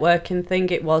like the networking thing,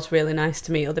 it was really nice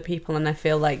to meet other people, and I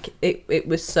feel like it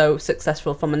was so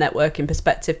successful from a networking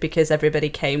perspective because everybody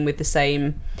came with the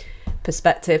same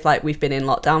perspective. Like, we've been in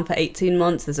lockdown for 18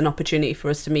 months, there's an opportunity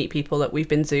for us to meet people that we've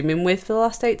been Zooming with for the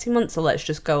last 18 months, so let's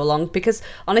just go along. Because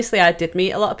honestly, I did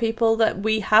meet a lot of people that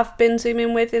we have been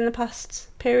Zooming with in the past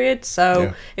period,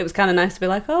 so it was kind of nice to be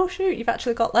like, oh shoot, you've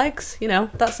actually got legs, you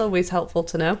know. That's always helpful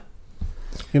to know.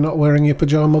 You're not wearing your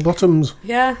pyjama bottoms.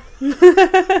 Yeah.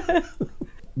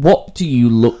 What do you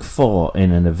look for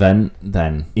in an event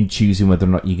then, in choosing whether or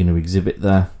not you're going to exhibit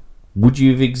there? Would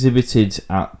you have exhibited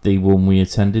at the one we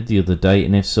attended the other day?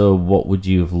 And if so, what would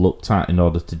you have looked at in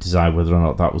order to decide whether or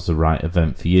not that was the right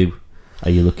event for you?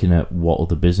 Are you looking at what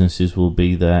other businesses will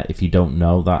be there? If you don't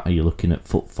know that, are you looking at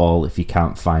footfall? If you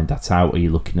can't find that out, are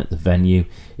you looking at the venue?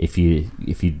 If you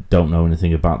don't know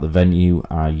anything about the venue,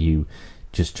 are you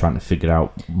just trying to figure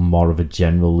out more of a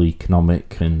general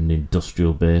economic and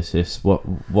industrial basis?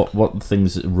 What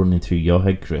things that are running through your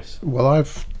head, Chris? Well,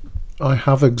 I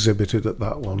have exhibited at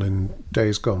that one in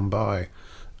days gone by,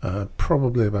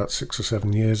 probably about 6 or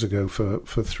 7 years ago for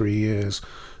 3 years.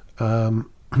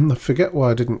 I forget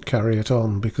why I didn't carry it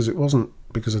on, because it wasn't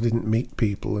because I didn't meet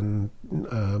people and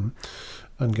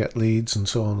get leads and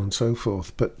so on and so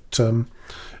forth. But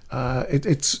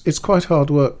it's quite hard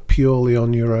work purely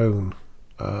on your own.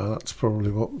 That's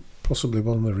possibly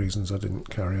one of the reasons I didn't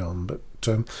carry on. But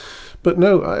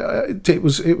no, it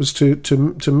was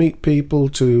to meet people,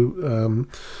 to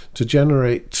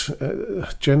generate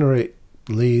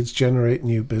leads, generate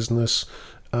new business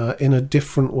in a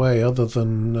different way other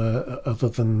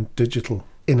than digital,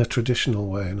 in a traditional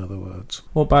way, in other words.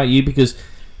 What about you? Because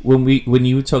when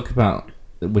you were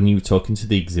talking to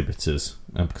the exhibitors,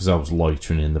 because I was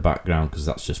loitering in the background because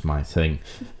that's just my thing.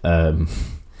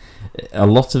 A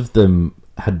lot of them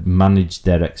had managed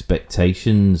their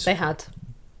expectations. They had.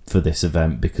 For this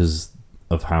event, because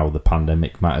of how the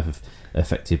pandemic might have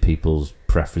affected people's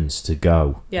preference to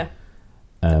go. Yeah.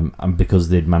 And because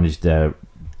they'd managed their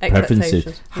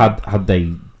preferences, had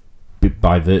they,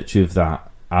 by virtue of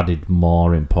that, added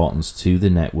more importance to the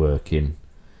networking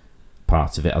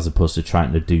part of it, as opposed to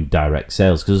trying to do direct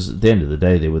sales? Because at the end of the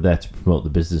day, they were there to promote the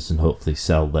business and hopefully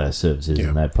sell their services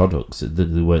and their products.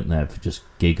 They weren't there for just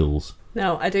giggles.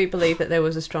 No, I do believe that there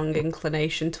was a strong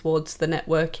inclination towards the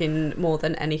networking more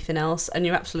than anything else. And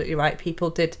you're absolutely right. People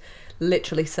did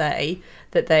literally say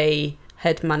that they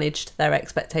had managed their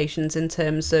expectations in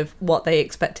terms of what they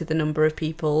expected the number of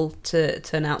people to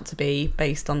turn out to be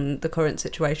based on the current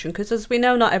situation. Because as we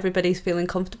know, not everybody's feeling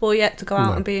comfortable yet to go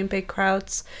out and be in big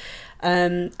crowds.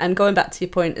 And going back to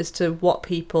your point as to what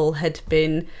people had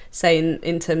been saying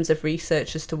in terms of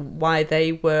research as to why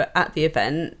they were at the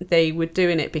event, they were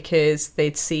doing it because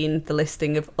they'd seen the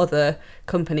listing of other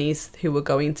companies who were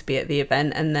going to be at the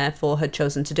event and therefore had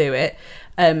chosen to do it.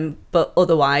 But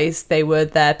otherwise, they were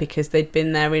there because they'd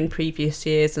been there in previous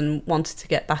years and wanted to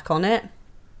get back on it.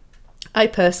 I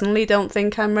personally don't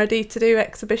think I'm ready to do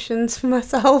exhibitions for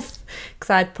myself, because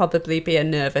I'd probably be a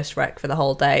nervous wreck for the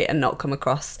whole day and not come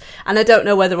across. And I don't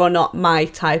know whether or not my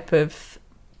type of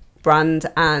brand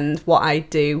and what I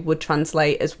do would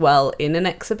translate as well in an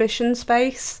exhibition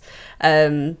space.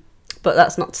 But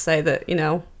that's not to say that, you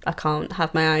know, I can't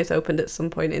have my eyes opened at some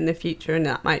point in the future and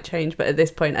that might change. But at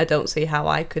this point, I don't see how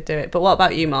I could do it. But what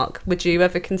about you, Mark? Would you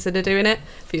ever consider doing it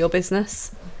for your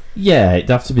business? Yeah, it'd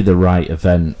have to be the right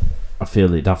event. I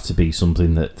feel it'd have to be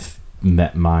something that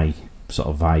met my sort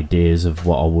of ideas of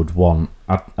what I would want.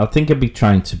 I think I'd be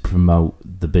trying to promote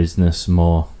the business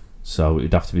more, so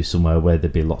it'd have to be somewhere where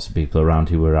there'd be lots of people around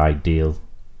who are ideal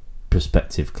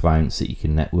prospective clients that you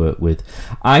can network with.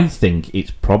 I think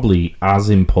it's probably as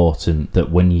important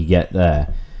that when you get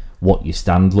there, what your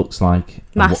stand looks like,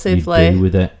 massively, and what you do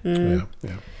with it.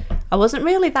 Yeah. I wasn't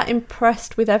really that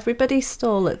impressed with everybody's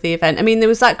stall at the event. I mean, there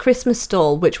was that Christmas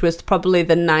stall, which was probably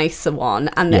the nicer one,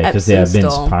 and the because they Epsom have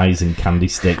mince stall, pies and candy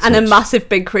sticks, and a massive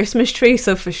big Christmas tree.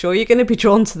 So for sure, you're going to be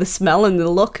drawn to the smell and the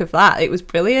look of that. It was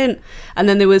brilliant. And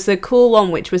then there was a cool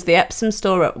one, which was the Epsom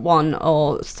store at one,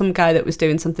 or some guy that was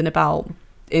doing something about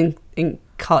ink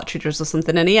cartridges or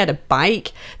something, and he had a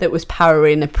bike that was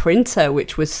powering a printer,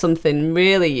 which was something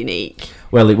really unique.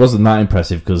 Well, it wasn't that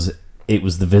impressive because it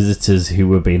was the visitors who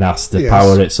were being asked to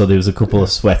power it, so there was a couple of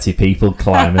sweaty people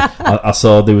climbing. I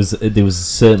saw there was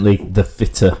certainly the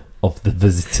fitter of the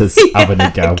visitors having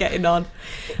a go. Getting on.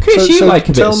 Chris, you like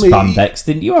a bit of spandex,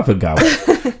 didn't you have a go?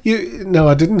 No,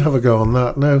 I didn't have a go on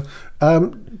that, no.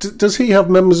 Does he have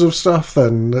members of staff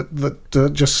then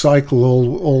that just cycle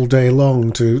all day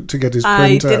long to get his print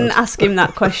I out? didn't ask him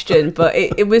that question, but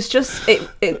it was just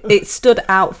it stood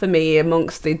out for me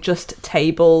amongst the just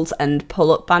tables and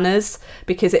pull-up banners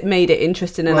because it made it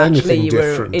interesting and actually you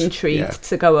were intrigued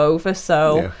to go over.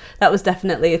 So that was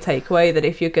definitely a takeaway, that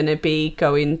if you're going to be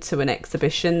going to an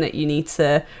exhibition, that you need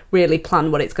to really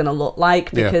plan what it's going to look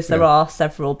like, because there are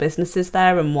several businesses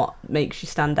there and what makes you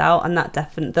stand out,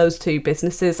 and those two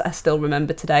businesses I still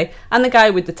remember today, and the guy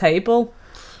with the table.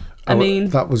 I mean,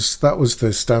 that was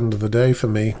the stand of the day for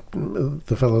me.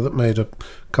 The fellow that made a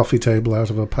coffee table out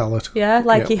of a pallet.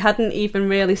 Yeah, he hadn't even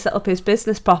really set up his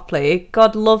business properly.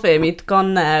 God love him. He'd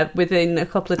gone there within a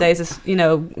couple of days,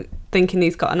 thinking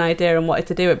he's got an idea and wanted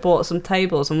to do it. Bought some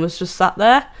tables and was just sat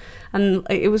there, and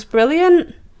it was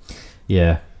brilliant.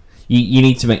 Yeah. You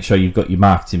need to make sure you've got your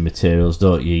marketing materials,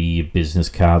 don't you? Your business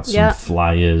cards, some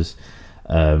flyers,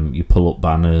 your pull-up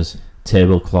banners,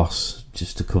 tablecloths,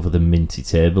 just to cover the minty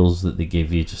tables that they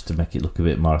give you, just to make it look a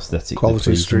bit more aesthetic.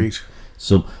 Quality street.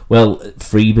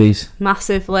 Freebies.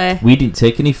 Massively. We didn't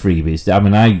take any freebies. I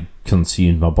mean, I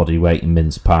consumed my body weight in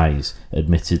mince pies,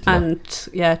 admittedly.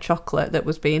 And, chocolate that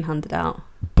was being handed out.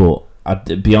 But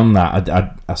beyond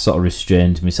that, I sort of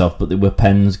restrained myself, but there were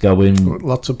pens going.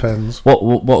 Lots of pens. What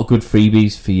are good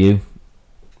freebies for you?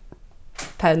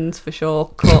 Pens for sure,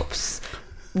 cups,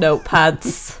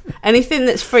 notepads, anything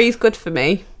that's free is good for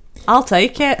me. I'll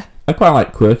take it. I quite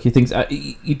like quirky things.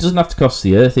 It doesn't have to cost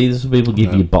the earth either. Some people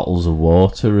give you bottles of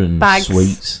water and bags.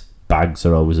 Sweets. Bags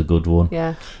are always a good one.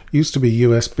 Yeah. Used to be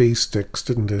USB sticks,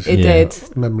 didn't it? It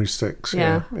did. Memory sticks.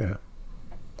 Yeah.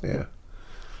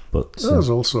 But there's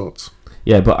all sorts.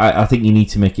 Yeah, but I think you need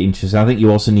to make it interesting. I think you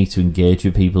also need to engage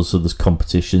with people, so there's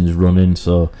competitions running.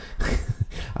 So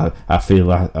I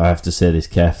feel I have to say this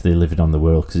carefully, living on the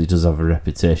world, because it does have a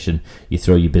reputation. You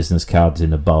throw your business cards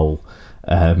in a bowl,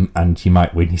 and you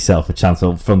might win yourself a chance.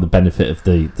 From the benefit of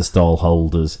the stall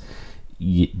holders,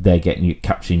 they're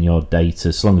capturing your data.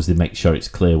 As long as they make sure it's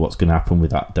clear what's going to happen with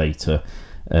that data,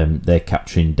 they're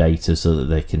capturing data so that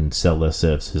they can sell their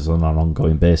services on an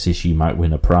ongoing basis. You might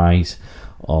win a prize.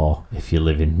 Or if you're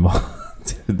living more...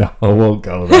 No, I won't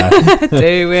go there.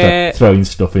 Do it. Throwing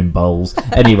stuff in bowls.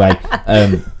 Anyway,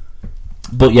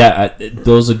 but yeah,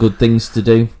 those are good things to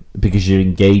do because you're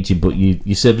engaging, but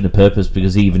you're serving a purpose,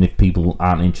 because even if people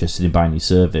aren't interested in buying your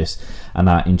service and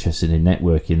aren't interested in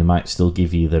networking, they might still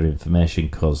give you their information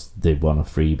because they want a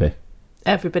freebie.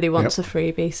 Everybody wants a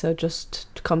freebie, so just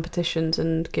competitions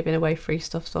and giving away free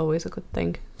stuff's always a good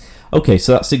thing. Okay,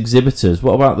 so that's exhibitors.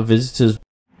 What about the visitors?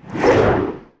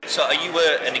 So are you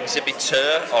an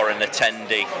exhibitor or an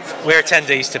attendee? We're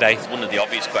attendees today. One of the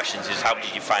obvious questions is, how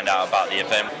did you find out about the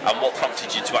event and what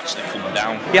prompted you to actually come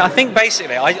down? Yeah, I think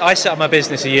basically I set up my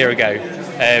business a year ago.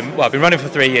 I've been running for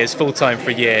 3 years, full-time for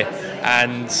a year,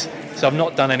 and so I've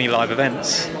not done any live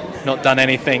events, not done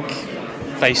anything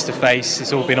face-to-face.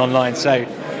 It's all been online, so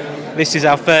this is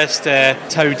our first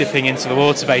toe dipping into the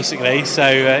water, basically. So,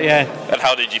 yeah. And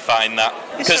how did you find that?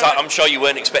 Because I'm sure you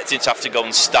weren't expecting to have to go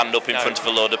and stand up in front of a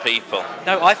load of people.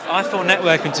 No, I thought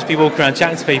networking would just be walking around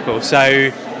chatting to people. So,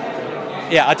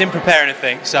 yeah, I didn't prepare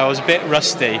anything, so I was a bit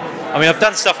rusty. I mean, I've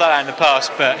done stuff like that in the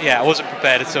past, but yeah, I wasn't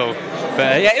prepared at all.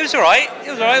 But yeah, it was all right.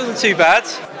 It wasn't too bad.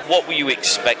 What were you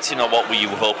expecting, or what were you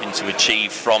hoping to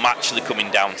achieve from actually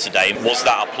coming down today? Was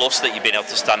that a plus that you've been able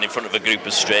to stand in front of a group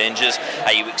of strangers?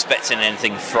 Are you expecting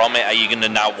anything from it? Are you going to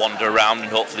now wander around and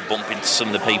hopefully bump into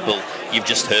some of the people you've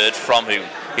just heard from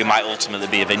who might ultimately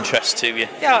be of interest to you?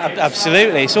 Yeah,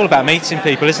 absolutely. It's all about meeting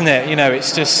people, isn't it? You know,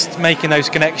 it's just making those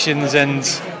connections, and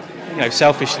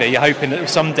selfishly, you're hoping that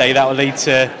someday that will lead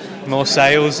to more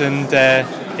sales, and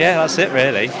yeah, that's it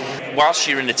really. Whilst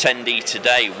you're an attendee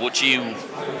today, would you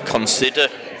consider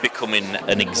becoming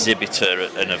an exhibitor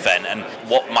at an event, and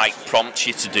what might prompt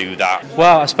you to do that?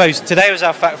 Well, I suppose today was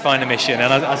our fact finder mission,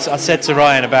 and I said to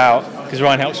Ryan because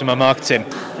Ryan helps with my marketing,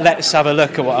 let's have a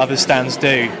look at what other stands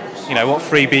do, what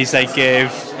freebies they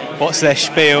give, what's their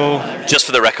spiel. Just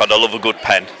for the record, I love a good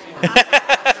pen.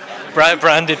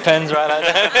 Branded pens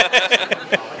right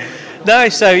now. No,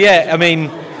 so yeah, I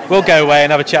mean, we'll go away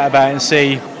and have a chat about it and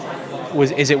see,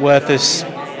 is it worth us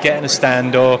getting a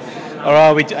stand, or or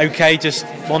are we okay just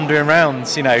wandering around,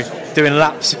 doing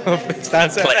laps of the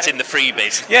stands? Collecting the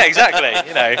freebies. Yeah, exactly.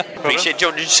 Appreciate. Do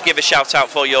you want to just give a shout out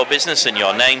for your business and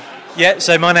your name? Yeah,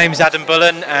 so my name's Adam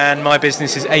Bullen and my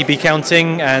business is AB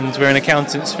Counting and we're an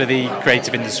accountants for the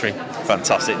creative industry.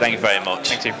 Fantastic, thank you very much.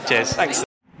 Thank you, cheers. Thanks.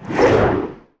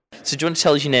 So do you want to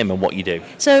tell us your name and what you do?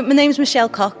 So my name's Michelle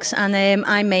Cox and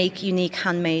I make unique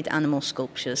handmade animal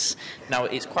sculptures. Now,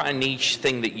 it's quite a niche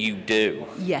thing that you do.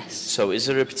 Yes. So is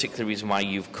there a particular reason why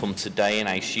you've come today? And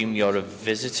I assume you're a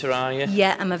visitor, are you?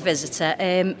 Yeah, I'm a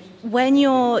visitor. When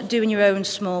you're doing your own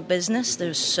small business,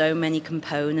 there's so many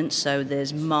components. So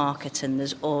there's marketing,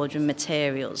 there's ordering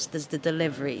materials, there's the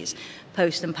deliveries,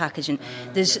 post and packaging.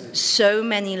 There's so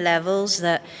many levels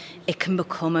that it can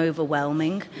become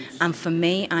overwhelming. And for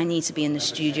me, I need to be in the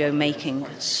studio making.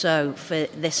 So for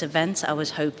this event, I was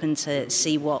hoping to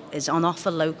see what is on offer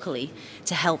locally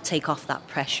to help take off that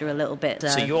pressure a little bit.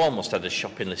 So you almost had a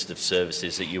shopping list of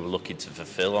services that you were looking to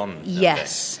fulfil on?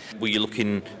 Yes. Were you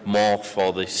looking more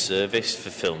for the service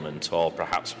fulfilment or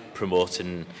perhaps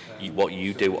promoting what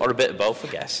you do, or a bit of both, I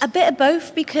guess? A bit of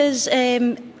both, because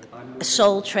a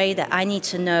sole trader, I need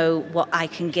to know what I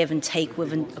can give and take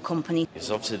with a company.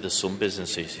 Because obviously there's some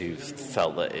businesses who've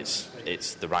felt that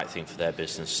it's the right thing for their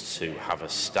business to have a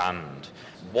stand.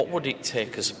 What would it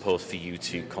take, I suppose, for you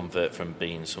to convert from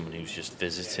being someone who's just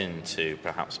visiting to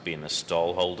perhaps being a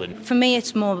stall holder? For me,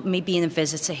 it's more me being a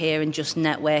visitor here and just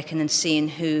networking and seeing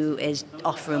who is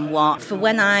offering what. For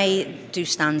when I do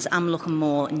stands, I'm looking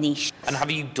more niche. And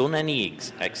have you done any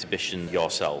exhibition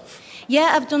yourself?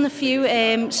 Yeah, I've done a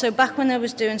few. So back when I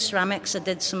was doing ceramics, I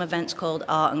did some events called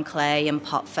Art and Clay and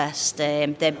Pot Fest. They're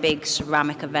big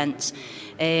ceramic events.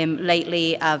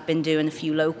 Lately, I've been doing a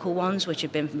few local ones, which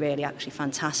have been really actually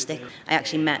fantastic. I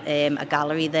actually met a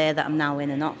gallery there that I'm now in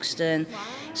Oxton.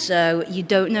 So you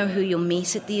don't know who you'll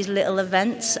meet at these little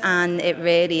events, and it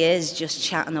really is just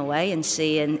chatting away and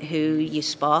seeing who you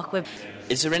spark with.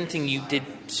 Is there anything you did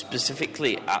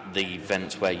specifically at the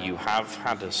events where you have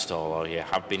had a stall or you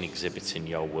have been exhibiting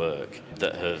your work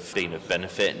that have been of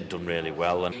benefit and done really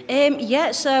well?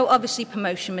 Yeah, so obviously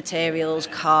promotion materials,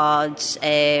 cards,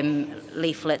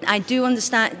 leaflet. I do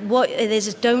understand what it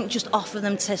is don't just offer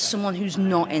them to someone who's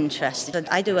not interested.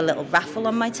 I do a little raffle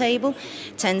on my table,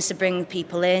 tends to bring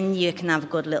people in. You can have a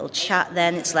good little chat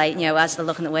then. It's like, as they're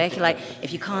looking at work, you're like,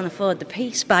 if you can't afford the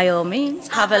piece, by all means,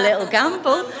 have a little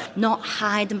gamble. Not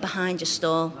hiding behind your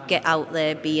stall. Get out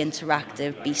there, be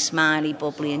interactive, be smiley,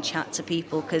 bubbly and chat to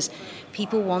people, because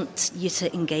people want you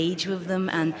to engage with them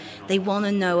and they want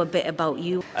to know a bit about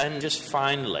you. And just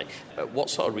finally, what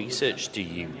sort of research do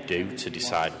you do to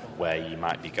decide where you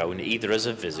might be going, either as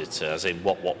a visitor, as in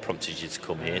what prompted you to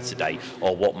come here today,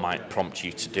 or what might prompt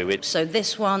you to do it? So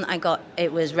this one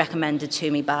it was recommended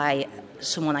to me by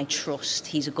someone I trust.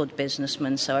 He's a good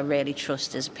businessman, so I really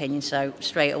trust his opinion. So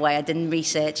straight away, I didn't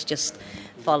research, just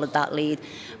followed that lead.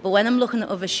 But when I'm looking at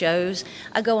other shows,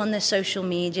 I go on their social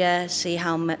media, see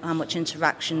how much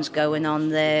interaction's going on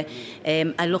there.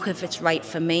 I look if it's right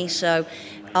for me. So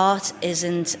art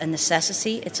isn't a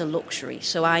necessity, it's a luxury.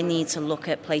 So I need to look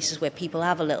at places where people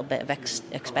have a little bit of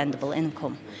expendable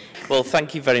income. Well,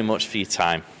 thank you very much for your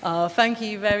time. Oh, thank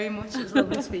you very much. It was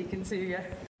lovely speaking to you.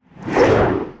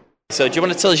 So do you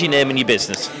want to tell us your name and your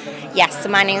business? Yes, so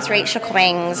my name is Rachel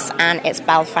Cummings and it's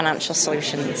Bell Financial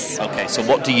Solutions. Okay, so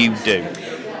what do you do?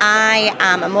 I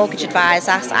am a mortgage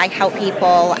advisor, so I help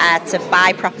people to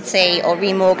buy property or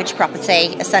remortgage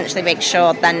property, essentially make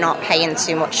sure they're not paying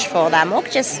too much for their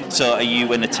mortgages. So are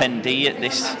you an attendee at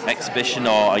this exhibition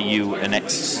or are you an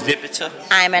exhibitor?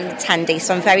 I'm an attendee,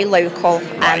 so I'm very local,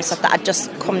 Right. so that I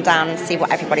just come down and see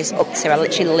what everybody's up to. I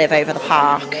literally live over the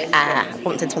park. I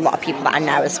bumped into a lot of people that I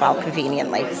know as well,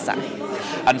 conveniently. So.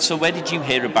 And so where did you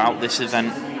hear about this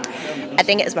event? I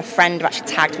think it was my friend who actually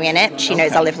tagged me in it. She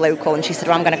knows I live local and she said,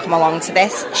 I'm going to come along to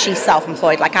this. She's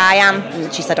self-employed like I am.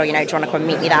 And she said, do you want to come and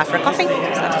meet me there for a coffee? So.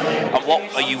 And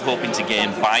what are you hoping to gain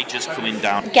by just coming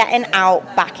down? Getting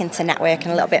out back into networking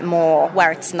a little bit more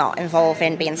where it's not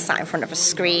involving being sat in front of a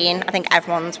screen. I think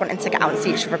everyone's wanting to get out and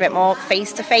see each other a bit more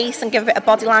face-to-face and give a bit of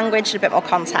body language and a bit more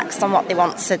context on what they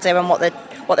want to do and what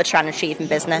they're trying to achieve in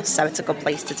business. So it's a good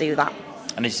place to do that.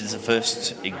 And this is the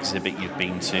first exhibit you've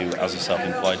been to as a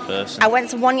self-employed person? I went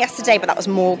to one yesterday, but that was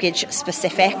mortgage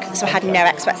specific, so I had no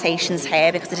expectations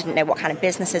here because I didn't know what kind of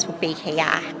businesses would be here.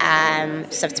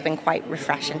 So it's been quite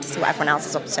refreshing to see what everyone else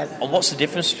is up to. And what's the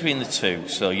difference between the two?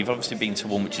 So you've obviously been to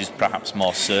one which is perhaps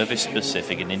more service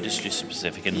specific and industry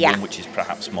specific, and one which is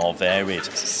perhaps more varied.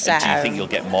 So, do you think you'll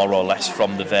get more or less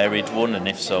from the varied one, and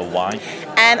if so, why?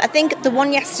 I think the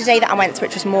one yesterday that I went to,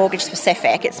 which was mortgage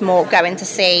specific, it's more going to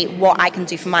see what I can can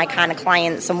do for my kind of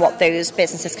clients and what those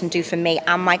businesses can do for me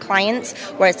and my clients.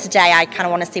 Whereas today I kind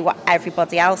of want to see what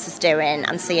everybody else is doing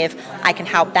and see if I can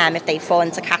help them if they fall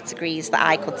into categories that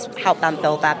I could help them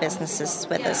build their businesses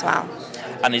with as well.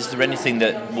 And is there anything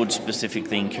that would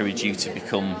specifically encourage you to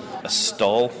become a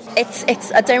stall?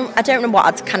 I don't know what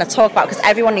I'd kind of talk about, because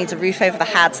everyone needs a roof over their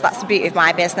heads. That's the beauty of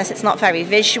my business. It's not very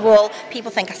visual. People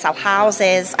think I sell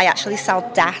houses. I actually sell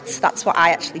debt. That's what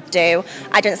I actually do.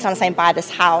 I don't stand there saying buy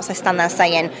this house. I stand there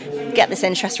saying get this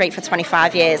interest rate for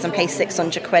 25 years and pay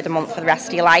 600 quid a month for the rest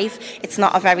of your life. It's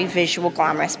not a very visual,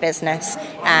 glamorous business.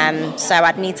 So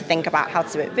I'd need to think about how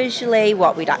to do it visually,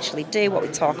 what we'd actually do, what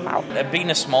we'd talk about. Being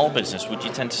a small business, would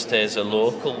you tend to stay as a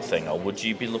local thing, or would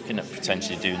you be looking at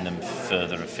potentially doing them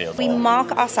further afield? We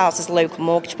market ourselves as local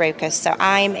mortgage brokers, so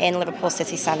I'm in Liverpool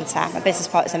city centre, my business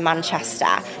partner's in Manchester.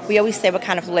 We always say we're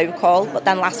kind of local, but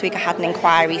then last week I had an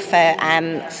inquiry for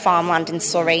farmland in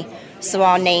Surrey, so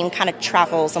our name kind of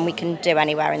travels and we can do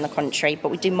anywhere in the country,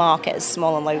 but we do market as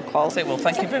small and local. Well,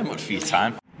 thank you very much for your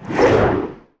time.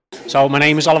 So my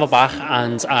name is Oliver Bach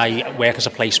and I work as a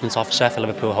placement officer for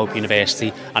Liverpool Hope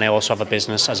University, and I also have a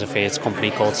business as a theatre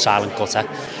company called Silent Gutter.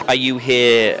 Are you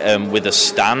here with a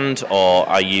stand, or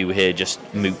are you here just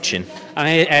mooching? I'm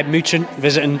here mooching,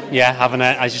 visiting, having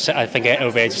I think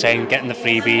over here just saying, getting the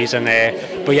freebies,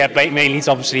 and but yeah, mainly it's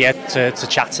obviously to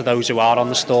chat to those who are on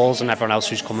the stalls and everyone else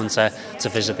who's coming to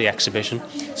visit the exhibition.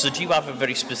 So do you have a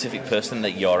very specific person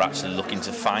that you're actually looking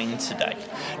to find today?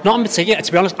 Not in particular,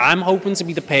 to be honest. I'm hoping to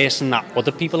be the person that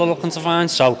other people are looking to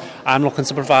find, so I'm looking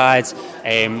to provide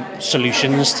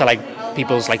solutions to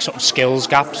people's sort of skills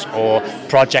gaps or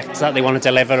projects that they want to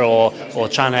deliver, or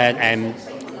trying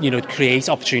to create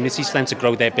opportunities for them to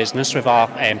grow their business with our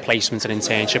placement and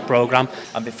internship programme.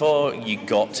 And before you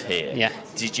got here,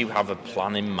 did you have a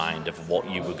plan in mind of what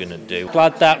you were going to do?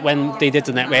 Glad that when they did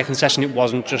the networking session, it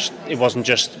wasn't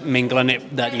just mingling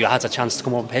it, that you had a chance to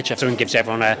come up and pitch. So it gives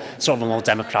everyone a sort of a more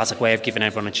democratic way of giving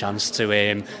everyone a chance to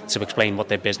explain what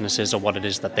their business is or what it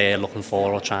is that they're looking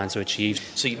for or trying to achieve.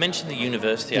 So you mentioned the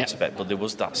university aspect, but there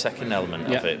was that second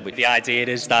element of it. The idea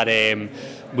is that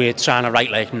we're trying to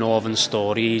write northern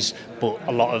stories, but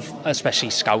a lot of, especially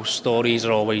Scouse stories,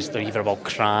 they're either about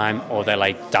crime or they're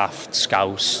daft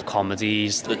Scouse comedies.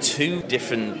 The two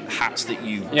different hats that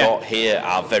you've got here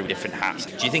are very different hats.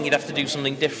 Do you think you'd have to do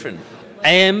something different?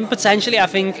 Potentially. I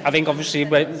think obviously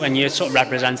when you're sort of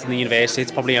representing the university,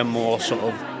 it's probably a more sort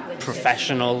of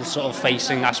professional sort of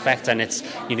facing aspect, and it's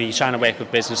you're trying to work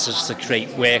with businesses to create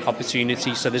work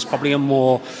opportunities, so there's probably a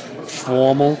more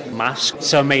formal mask.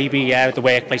 So maybe the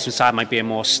workplace side might be a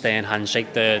more stern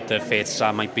handshake, the theatre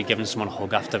side might be giving someone a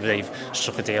hug after they've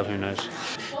struck a deal, who knows.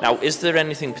 Now, is there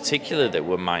anything particular that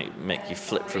might make you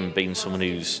flip from being someone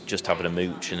who's just having a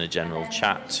mooch and a general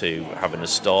chat to having a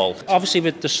stall? Obviously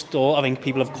with the store, I think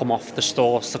people have come off the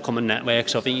stores to come and network,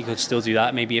 so I think you could still do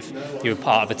that. Maybe if you're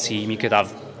part of a team, you could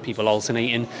have people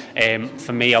alternating.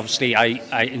 For me, obviously,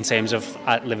 I in terms of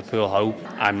at Liverpool Hope,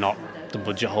 I'm not the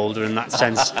budget holder in that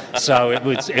sense, so it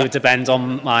would depend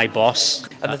on my boss.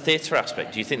 And the theatre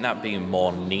aspect, do you think that'd be a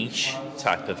more niche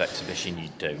type of exhibition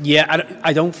you'd do? Yeah,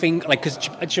 I don't think, because to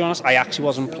be honest, I actually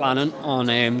wasn't planning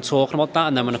on talking about that,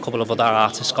 and then when a couple of other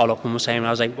artists got up and were saying,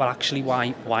 I was like, well, actually,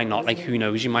 why not? Who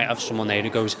knows, you might have someone there who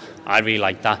goes, I really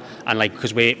like that. And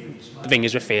because the thing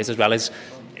is with theatre as well is,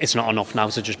 it's not enough now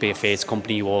to just be a theatre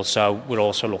company. We're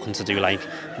also looking to do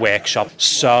workshops.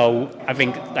 So I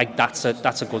think that's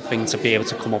a good thing to be able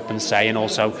to come up and say. And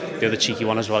also the other cheeky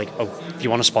one as well, if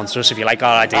you want to sponsor us, if you like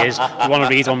our ideas, if you want to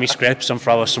read on my scripts and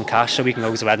throw us some cash so we can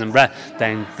go to Edinburgh,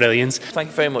 then brilliant. Thank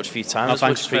you very much for your time. No, It's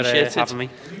thanks much appreciated for having me.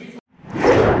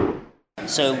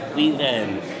 So we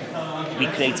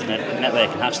created a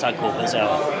networking hashtag called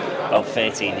BizHour about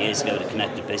 13 years ago to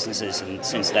connect with businesses, and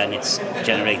since then it's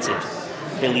generated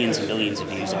billions and billions of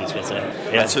views on Twitter.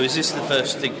 Yeah. So is this the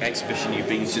first exhibition you've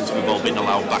been since we've all been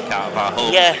allowed back out of our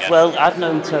homes? Yeah, again? Well, I've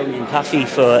known Tony and Kathy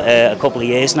for a couple of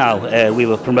years now. We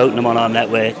were promoting them on our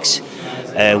networks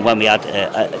when we had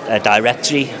a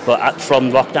directory, but from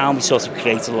lockdown we sort of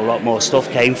created a lot more stuff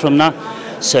came from that.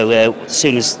 So as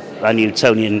soon as I knew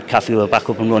Tony and Kathy were back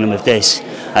up and running with this,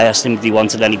 I asked him if he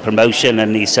wanted any promotion,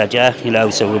 and he said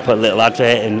so we'll put a little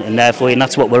advert in there for you, and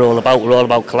that's what we're all about. We're all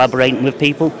about collaborating with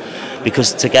people,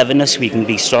 because togetherness we can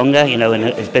be stronger, and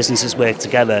if businesses work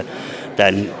together,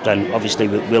 then obviously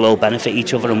we'll all benefit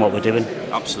each other in what we're doing.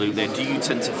 Absolutely. Do you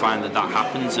tend to find that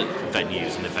happens at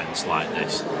venues and events like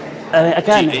this?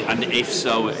 Again, and if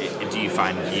so, do you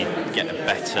find you get a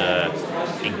better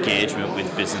engagement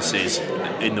with businesses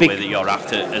in the way that you're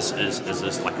after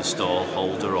as like a stall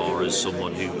holder or as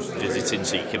someone who's visiting,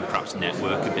 so you can perhaps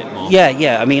network a bit more?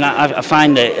 Yeah. I mean, I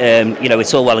find that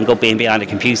it's all well and good being behind a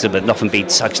computer, but nothing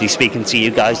beats actually speaking to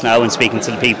you guys now and speaking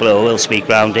to the people who will speak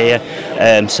round here.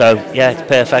 So yeah, it's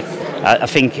perfect. I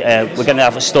think we're going to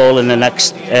have a stall in the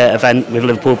next event with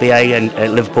Liverpool BA and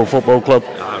Liverpool Football Club.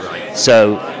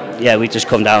 So yeah, we just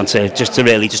come down to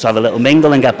really have a little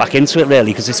mingle and get back into it,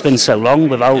 really, because it's been so long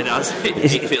without. It has.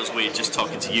 It feels weird just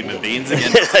talking to human beings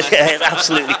again. Yeah, it's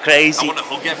absolutely crazy. I want to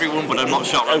hug everyone, but I'm not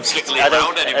sure I'm particularly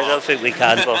around anymore. I don't think we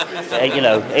can, but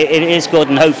it is good,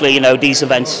 and hopefully, these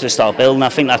events to start building. I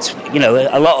think that's,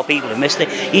 a lot of people have missed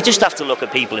it. You just have to look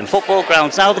at people in football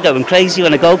grounds now. They're going crazy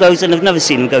when a goal goes in. I've never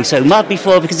seen them go so mad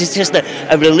before, because it's just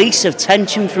a release of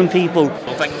tension from people.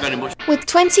 Well, thank you very much. With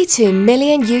 22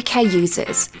 million UK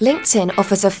users, LinkedIn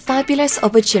offers a fabulous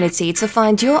opportunity to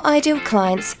find your ideal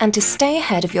clients and to stay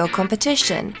ahead of your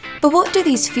competition. But what do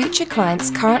these future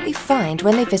clients currently find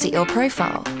when they visit your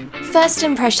profile? First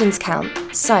impressions count.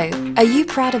 So, are you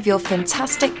proud of your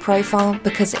fantastic profile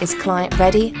because it is client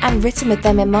ready and written with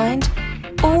them in mind?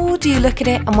 Or do you look at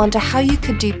it and wonder how you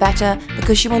could do better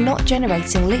because you are not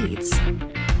generating leads?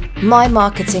 My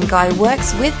Marketing Guy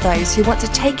works with those who want to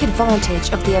take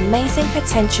advantage of the amazing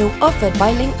potential offered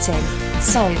by LinkedIn.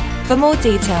 So, for more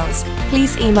details,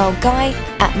 please email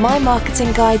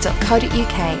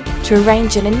guy@mymarketingguy.co.uk to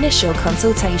arrange an initial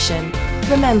consultation.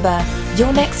 Remember,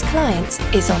 your next client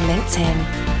is on LinkedIn.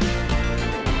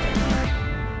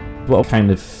 What kind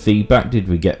of feedback did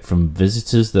we get from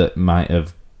visitors that might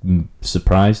have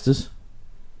surprised us?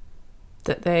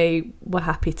 That they were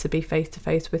happy to be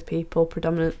face-to-face with people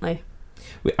predominantly.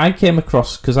 I came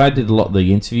across, because I did a lot of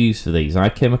the interviews for these, I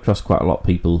came across quite a lot of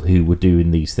people who were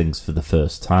doing these things for the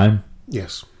first time.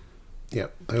 Yes. Yeah,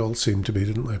 they all seemed to be,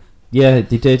 didn't they? Yeah,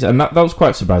 they did. And that was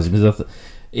quite surprising, because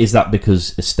is that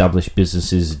because established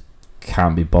businesses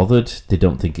can't be bothered? They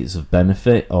don't think it's of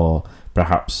benefit? Or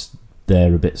perhaps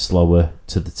they're a bit slower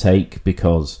to the take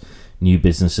because new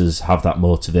businesses have that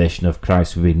motivation of,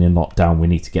 Christ, we've been in lockdown, we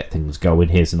need to get things going,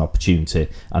 here's an opportunity,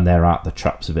 and they're out the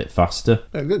traps a bit faster.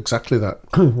 Exactly that.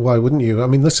 Why wouldn't you? I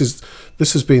mean, this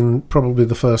has been probably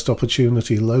the first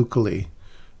opportunity locally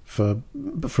for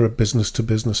a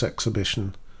business-to-business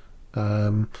exhibition.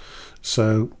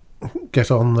 So get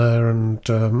on there and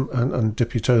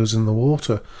dip your toes in the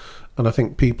water. And I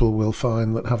think people will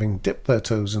find that having dipped their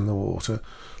toes in the water,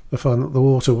 they find that the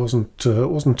water wasn't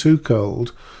too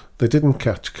cold. They didn't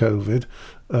catch COVID,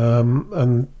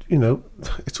 and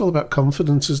it's all about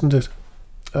confidence, isn't it?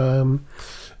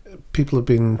 People have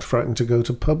been frightened to go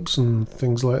to pubs and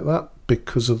things like that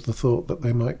because of the thought that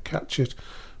they might catch it,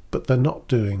 but they're not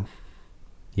doing.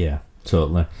 Yeah,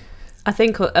 totally. I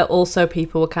think also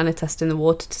people were kind of testing the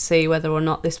water to see whether or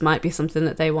not this might be something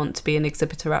that they want to be an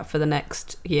exhibitor at for the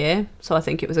next year. So I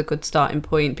think it was a good starting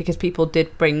point because people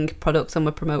did bring products and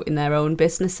were promoting their own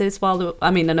businesses.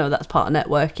 I know that's part of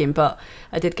networking, but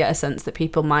I did get a sense that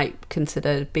people might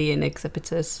consider being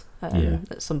exhibitors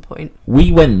at some point.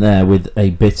 We went there with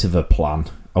a bit of a plan.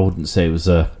 I wouldn't say it was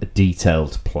a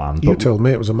detailed plan. You told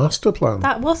me it was a master plan.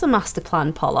 That was a master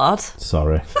plan, Pollard.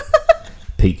 Sorry.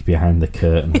 Peek behind the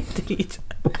curtain. Indeed.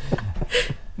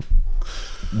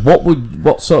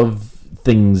 What sort of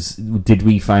things did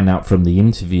we find out from the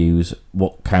interviews?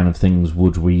 What kind of things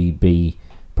would we be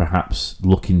perhaps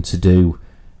looking to do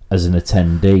as an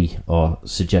attendee, or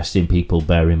suggesting people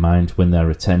bear in mind when they're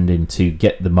attending to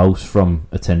get the most from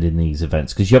attending these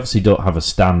events? Because you obviously don't have a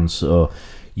stand, so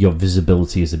your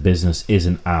visibility as a business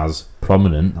isn't as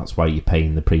prominent. That's why you're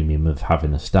paying the premium of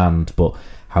having a stand. But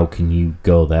how can you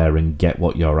go there and get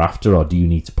what you're after, or do you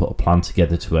need to put a plan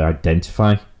together to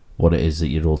identify what it is that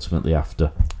you're ultimately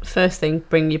after? First thing,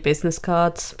 bring your business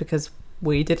cards, because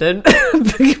we didn't.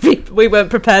 We weren't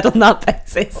prepared on that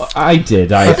basis. I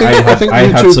did. I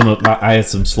had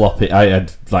some sloppy. I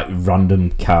had like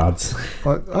random cards.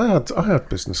 I had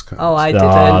business cards. Oh, I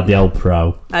didn't. The old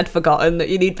pro. I'd forgotten that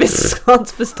you need business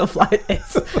cards for stuff like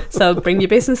this. So bring your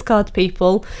business cards,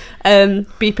 people.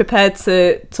 Be prepared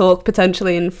to talk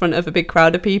potentially in front of a big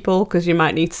crowd of people, because you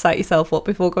might need to set yourself up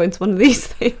before going to one of these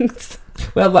things.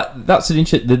 Well, that's an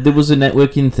interesting. There was a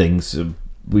networking thing. So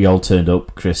we all turned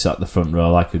up, Chris at the front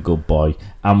row like a good boy,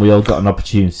 and we all got an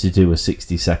opportunity to do a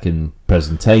 60-second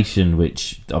presentation,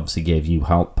 which obviously gave you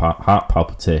heart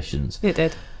palpitations. It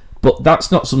did. But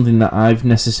that's not something that I've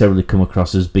necessarily come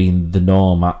across as being the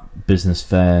norm at business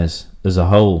fairs as a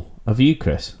whole. Have you,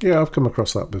 Chris? Yeah, I've come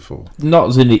across that before. Not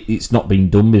as in it's not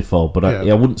been done before, but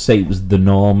I wouldn't say it was the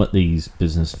norm at these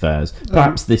business fairs.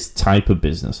 Perhaps this type of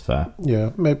business fair.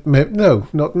 Yeah, no,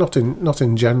 not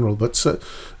in general, but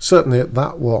certainly at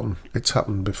that one, it's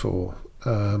happened before.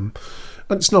 And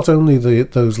it's not only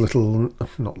those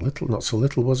not so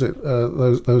little, was it?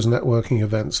 Those networking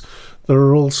events. There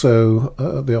are also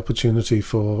the opportunity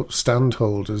for stand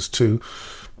holders to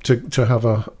have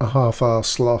a half-hour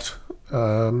slot.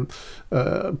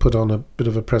 Put on a bit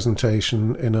of a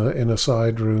presentation in a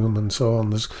side room and so on.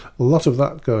 There's a lot of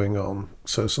that going on.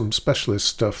 So some specialist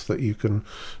stuff that you can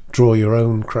draw your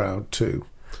own crowd to,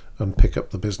 and pick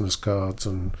up the business cards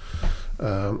and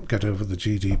get over the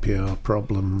GDPR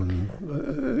problem,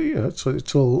 and so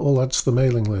it's all adds to the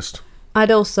mailing list. I'd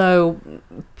also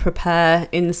prepare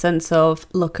in the sense of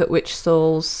look at which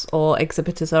stalls or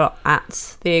exhibitors are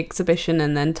at the exhibition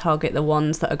and then target the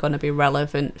ones that are going to be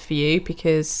relevant for you,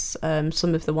 because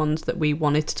some of the ones that we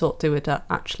wanted to talk to had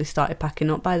actually started packing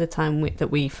up by the time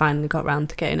that we finally got round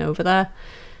to getting over there.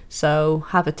 So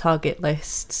have a target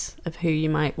list of who you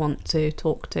might want to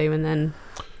talk to and then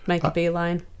make a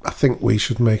beeline. I think we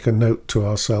should make a note to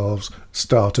ourselves,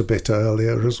 start a bit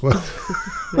earlier as well.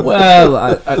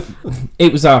 Well,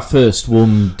 it was our first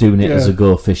one doing it as a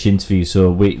Go Fish interview,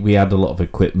 so we had a lot of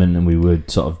equipment and we were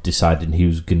sort of deciding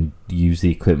who's going to use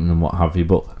the equipment and what have you,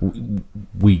 but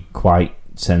we quite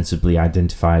sensibly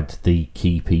identified the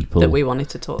key people that we wanted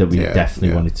to talk to. That we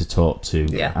definitely wanted to talk to.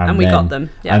 Yeah, and we got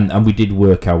them. Yeah. And we did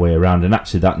work our way around, and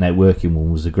actually that networking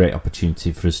one was a great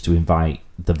opportunity for us to invite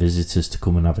the visitors to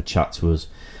come and have a chat to us.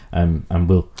 And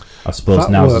I suppose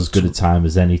now's as good a time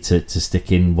as any to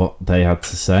stick in what they had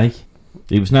to say.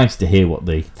 It was nice to hear what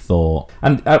they thought,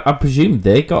 and I presume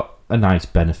they got a nice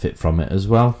benefit from it as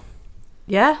well.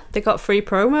 Yeah, they got free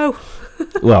promo.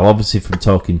 Well, obviously from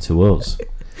talking to us,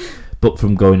 but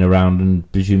from going around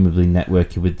and presumably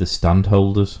networking with the stand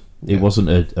holders. It wasn't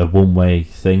a one-way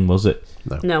thing, was it?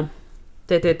 No.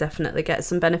 They did definitely get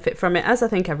some benefit from it, as I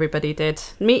think everybody did.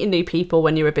 Meeting new people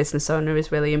when you're a business owner is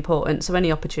really important, so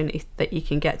any opportunity that you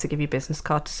can get to give your business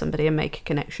card to somebody and make a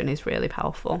connection is really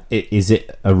powerful. Is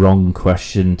it a wrong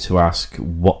question to ask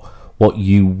what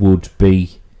you would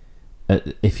be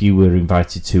if you were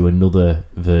invited to another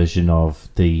version of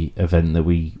the event that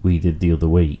we did the other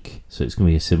week? So it's going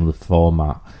to be a similar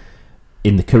format.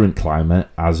 In the current climate,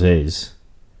 as is,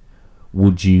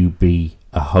 would you be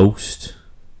a host?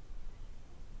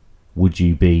 Would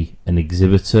you be an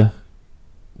exhibitor?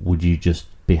 Would you just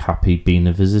be happy being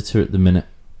a visitor at the minute?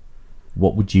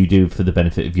 What would you do for the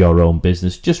benefit of your own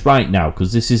business just right now?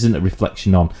 Because this isn't a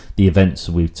reflection on the events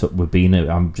we've been at.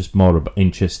 I'm just more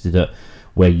interested at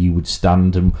where you would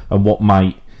stand and what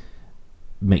might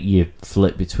make you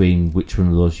flip between which one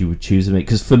of those you would choose to make.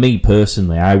 Because for me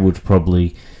personally, I would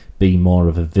probably be more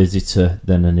of a visitor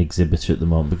than an exhibitor at the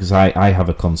moment, because I have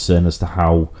a concern as to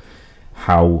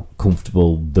how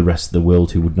comfortable the rest of the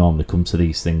world who would normally come to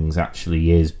these things actually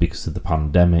is because of the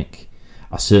pandemic.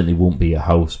 I certainly won't be a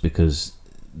host because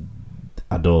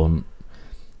I don't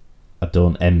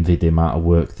envy the amount of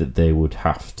work that they would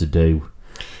have to do.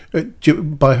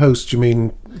 By host, do you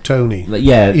mean Tony?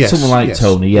 Someone like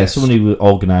Tony. Someone who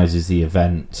organises the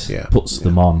event, puts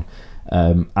them on.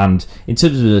 And in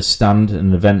terms of a stand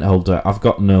and event holder, I've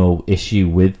got no issue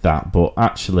with that. But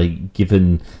actually,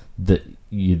 given that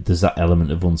there's that element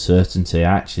of uncertainty,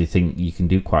 I actually think you can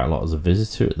do quite a lot as a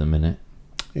visitor at the minute.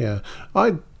 Yeah,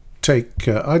 I'd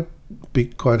be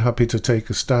quite happy to take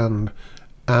a stand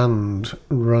and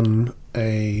run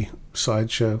a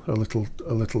sideshow, a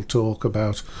little talk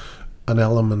about an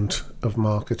element of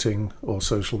marketing or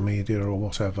social media or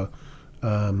whatever.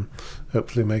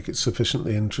 Hopefully make it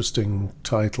sufficiently interesting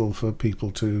title for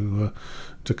people to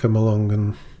come along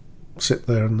and sit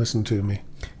there and listen to me.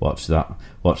 Watch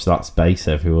that space,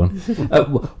 everyone.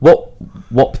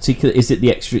 What particular is it?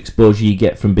 The extra exposure you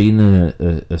get from being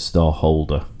a store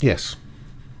holder? Yes.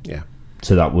 Yeah.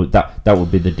 So that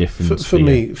would be the difference for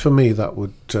me. For me, that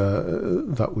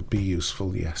would be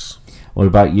useful. Yes. What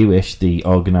about you, Ish, the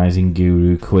organising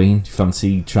guru queen? Do you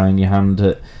fancy trying your hand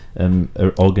at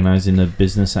organising a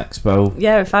business expo?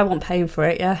 Yeah, if I wasn't paying for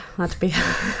it, I'd be.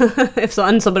 If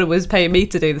somebody was paying me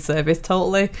to do the service,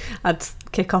 totally, I'd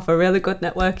kick off a really good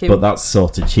networking. But that's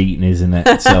sort of cheating, isn't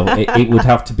it? So it would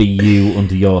have to be you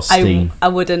under your steam. I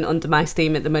wouldn't under my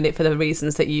steam at the minute for the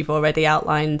reasons that you've already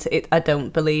outlined. I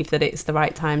don't believe that it's the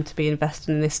right time to be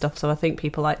investing in this stuff. So I think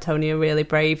people like Tony are really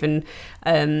brave and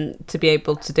to be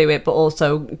able to do it, but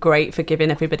also great for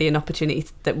giving everybody an opportunity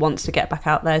that wants to get back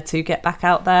out there to get back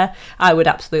out there. I would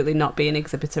absolutely not be an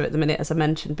exhibitor at the minute, as I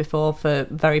mentioned before, for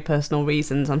very personal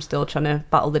reasons. I'm still trying to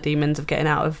battle the demons of getting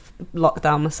out of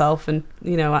lockdown myself and,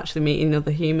 you know, actually meeting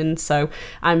other humans. So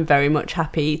I'm very much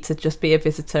happy to just be a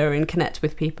visitor and connect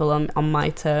with people on my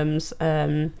terms,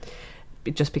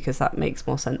 just because that makes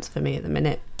more sense for me at the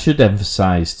minute. Should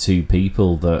emphasise to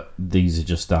people that these are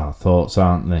just our thoughts,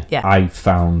 aren't they? Yeah. I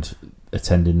found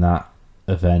attending that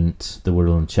event, the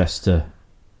Wirral and Chester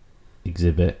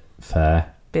exhibit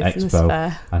fair, Business expo,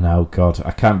 fair. and oh god,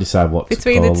 I can't decide what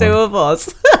Between to call the two them. of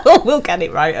us, we'll get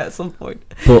it right at some point.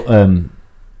 But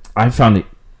I found it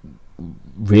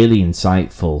really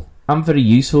insightful and very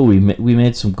useful. We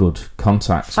made some good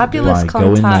contacts. Fabulous by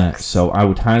going there. contacts. So I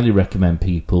would highly recommend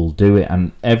people do it.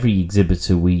 And every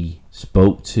exhibitor we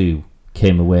spoke to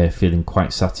came away feeling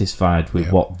quite satisfied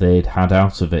with what they'd had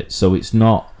out of it. So it's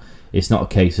not a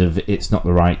case of it's not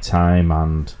the right time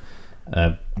and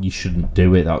you shouldn't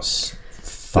do it. That's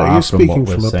far you're from speaking what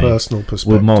we're from a saying. personal perspective,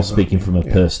 We're more aren't speaking you? from a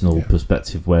Yeah, personal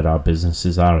perspective where our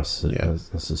businesses are, I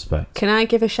suspect. Can I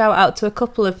give a shout out to a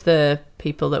couple of the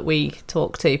people that we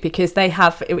talk to, because they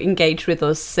have engaged with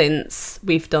us since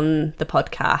we've done the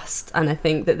podcast, and I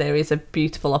think that there is a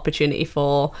beautiful opportunity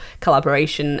for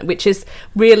collaboration, which is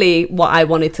really what I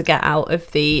wanted to get out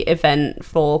of the event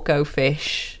for Go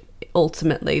Fish.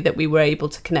 Ultimately, that we were able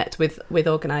to connect with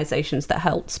organisations that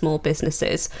help small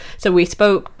businesses. So we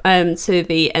spoke to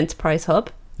the Enterprise Hub.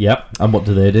 Yep, and what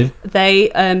do they do? They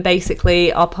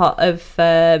basically are part of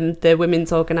the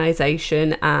women's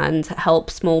organisation and help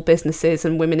small businesses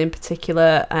and women in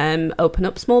particular open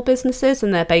up small businesses,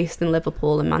 and they're based in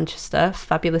Liverpool and Manchester.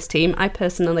 Fabulous team. I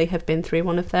personally have been through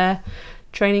one of their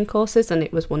training courses and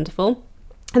it was wonderful.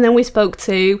 And then we spoke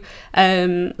to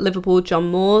Liverpool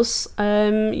John Moores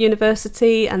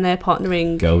University, and they're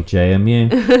partnering... Go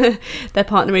JMU. They're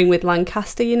partnering with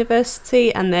Lancaster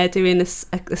University, and they're doing a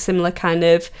similar kind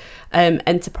of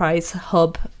enterprise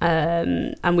hub,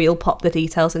 and we'll pop the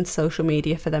details into social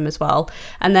media for them as well.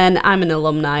 And then I'm an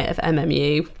alumni of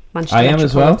MMU, Manchester I am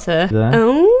as well. Metropolitan.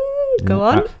 Oh, go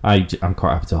on. I'm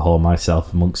quite happy to haul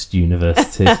myself amongst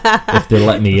universities. If they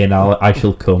let me in, I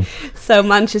shall come. So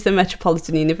Manchester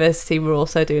Metropolitan University, we're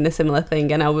also doing a similar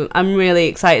thing, and I'm really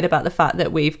excited about the fact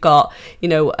that we've got, you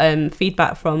know,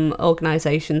 feedback from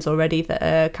organisations already that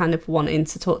are kind of wanting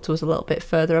to talk to us a little bit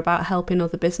further about helping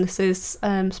other businesses,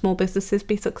 small businesses,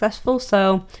 be successful.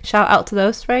 So shout out to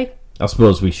those three. I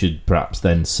suppose we should perhaps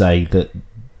then say that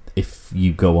if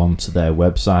you go onto their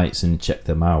websites and check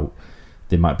them out,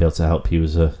 they might be able to help you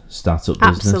as a startup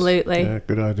business. Absolutely. Yeah,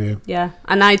 good idea. Yeah,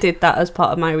 and I did that as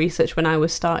part of my research when I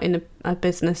was starting a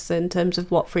business in terms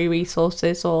of what free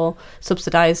resources or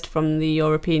subsidised from the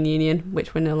European Union,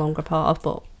 which we're no longer part of,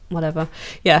 but whatever.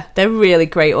 Yeah, they're really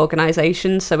great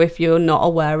organisations, so if you're not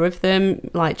aware of them,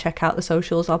 like, check out the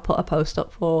socials. I'll put a post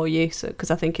up for you because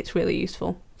I think it's really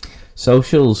useful.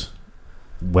 Socials,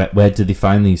 where do they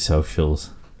find these socials?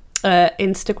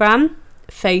 Instagram,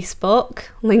 Facebook,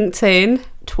 LinkedIn,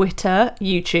 Twitter,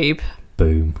 YouTube.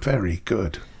 Boom. Very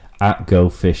good. At Go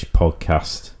Fish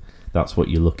Podcast. That's what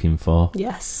you're looking for.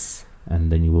 Yes.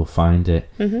 And then you will find it.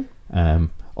 Mm-hmm.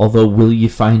 Although, will you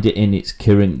find it in its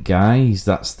current guise?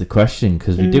 That's the question,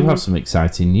 because we do have some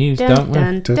exciting news, don't we?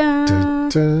 Dun, dun,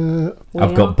 dun.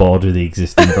 I've got bored with the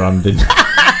existing branding.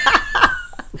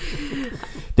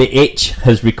 The itch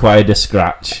has required a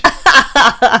scratch.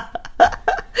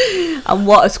 And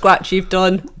what a scratch you've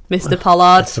done, Mr.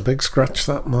 Pollard. It's a big scratch,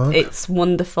 that, Mark. It's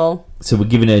wonderful. So we're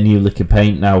giving it a new lick of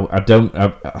paint now. I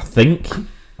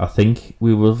think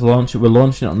we will launch it. We're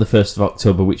launching it on the 1st of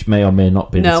October, which may or may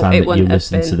not be the time that you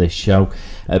listen to this show.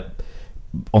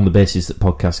 On the basis that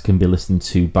podcasts can be listened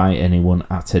to by anyone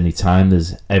at any time,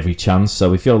 there's every chance.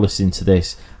 So if you're listening to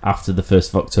this after the 1st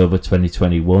of October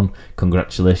 2021,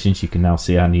 congratulations, you can now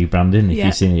see our new branding. If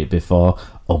you've seen it before,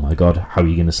 oh my god, how are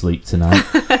you going to sleep tonight?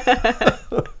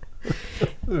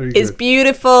 It's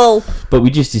beautiful. But we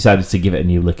just decided to give it a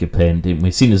new lick of paint, didn't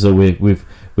we? Seeing as though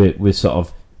we're sort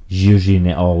of zhuzhing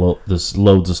it all up. There's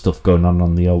loads of stuff going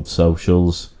on the old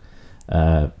socials,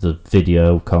 the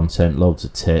video content, loads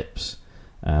of tips.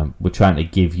 We're trying to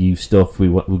give you stuff.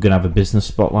 We're going to have a business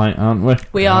spotlight, aren't we?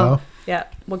 We are. Yeah,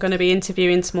 we're going to be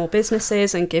interviewing small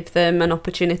businesses and give them an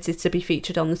opportunity to be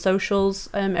featured on the socials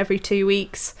every 2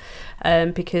 weeks,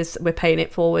 because we're paying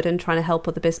it forward and trying to help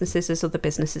other businesses as other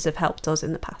businesses have helped us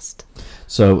in the past.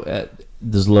 So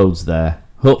there's loads there.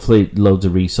 Hopefully loads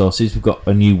of resources. We've got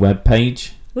a new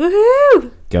webpage.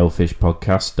 Woohoo!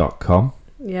 GoFishPodcast.com.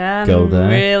 Yeah, Go I'm there.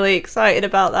 really excited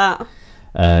about that.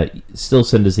 Still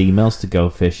send us emails to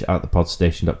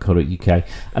gofish@thepodstation.co.uk,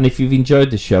 and if you've enjoyed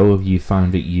the show or you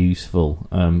found it useful,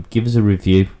 give us a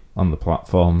review on the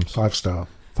platforms. 5-star,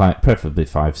 preferably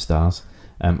 5 stars.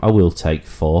 I will take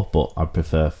 4, but I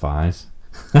prefer 5s.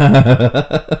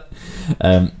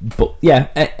 But yeah,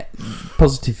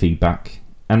 positive feedback,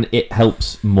 and it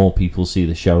helps more people see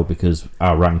the show because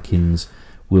our rankings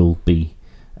will be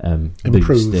improved.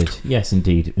 boosted. Yes,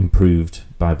 indeed, improved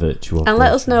by virtue of. And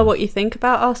let us know what you think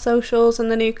about our socials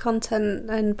and the new content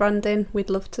and branding. We'd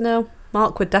love to know.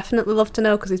 Mark would definitely love to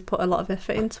know because he's put a lot of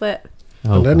effort into it.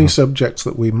 And any subjects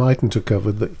that we mightn't have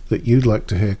covered that you'd like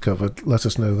to hear covered, let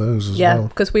us know those as well. Yeah,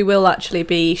 because we will actually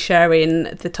be sharing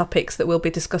the topics that we'll be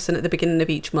discussing at the beginning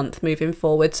of each month moving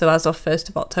forward. So as of 1st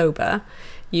of October,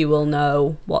 you will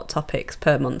know what topics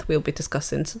per month we'll be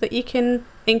discussing so that you can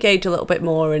engage a little bit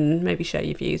more and maybe share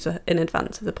your views in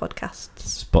advance of the podcast.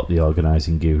 Spot the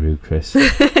organising guru, Chris.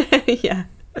 Yeah.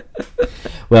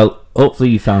 Well, hopefully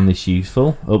you found this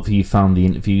useful. Hopefully you found the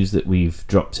interviews that we've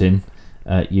dropped in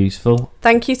useful.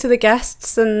 Thank you to the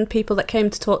guests and people that came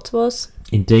to talk to us.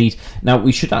 Indeed. Now,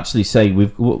 we should actually say,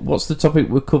 what's the topic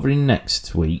we're covering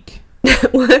next week?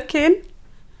 Working?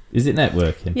 Is it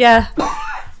networking? Yeah.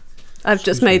 I've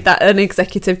just made that an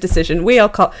executive decision. We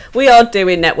are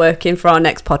doing networking for our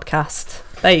next podcast.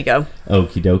 There you go.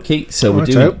 Okie dokie. So we're Right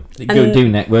do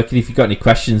networking. If you've got any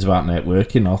questions about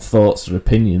networking or thoughts or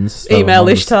opinions, email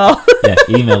Ishtar. Yeah,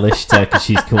 email Ishtar because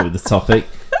she's come up with the topic.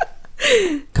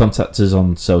 Contact us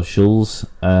on socials.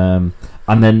 And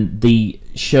then the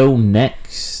show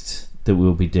next that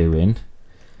we'll be doing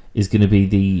is going to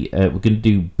be we're going to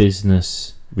do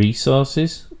business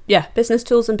resources. Yeah, business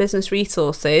tools and business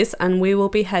resources, and we will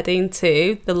be heading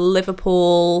to the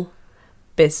Liverpool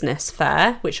Business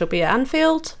Fair, which will be at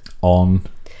Anfield on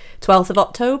 12th of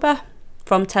October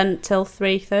from 10 till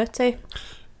 3:30.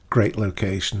 Great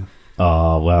location.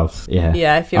 Oh, well, yeah.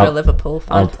 Yeah, if you're a Liverpool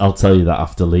fan. I'll tell you that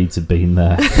after Leeds have been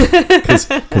there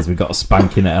because we got a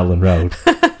spanking at Ellen Road.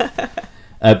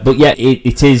 But yeah,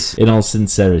 it is, in all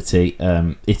sincerity,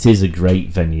 it is a great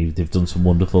venue. They've done some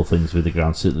wonderful things with the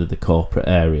ground, certainly the corporate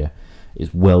area.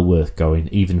 It's well worth going,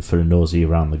 even for a nosy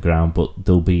around the ground, but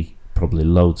there'll be probably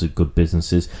loads of good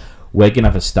businesses. We're going to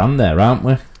have a stand there, aren't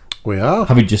we? We are.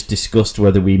 Having just discussed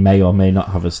whether we may or may not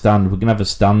have a stand, we're going to have a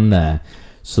stand there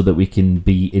so that we can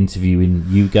be interviewing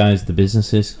you guys, the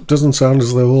businesses. Doesn't sound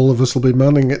as though all of us will be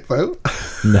manning it, though.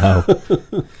 No.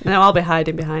 No, I'll be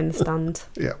hiding behind the stand.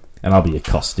 Yeah. And I'll be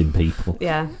accosting people.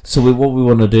 Yeah. So what we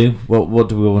want to do? What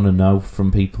do we want to know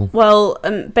from people? Well,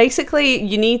 basically,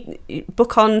 you need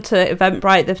book on to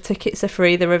Eventbrite. The tickets are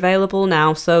free. They're available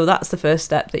now. So that's the first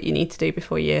step that you need to do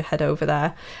before you head over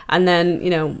there. And then,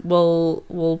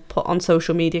 we'll put on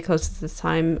social media close to the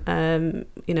time,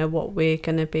 what we're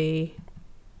going to be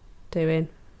doing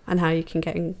and how you can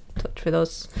get in touch with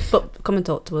us. But come and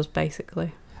talk to us,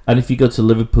 basically. And if you go to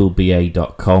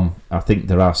liverpoolba.com, I think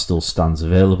there are still stands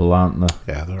available, aren't there?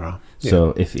 Yeah, there are.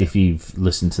 So if you've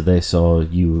listened to this or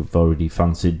you've already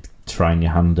fancied trying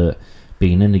your hand at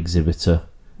being an exhibitor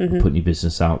and putting your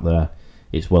business out there,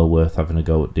 it's well worth having a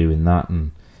go at doing that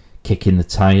and kicking the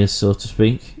tyres, so to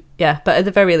speak. Yeah, but at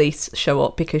the very least, show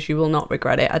up because you will not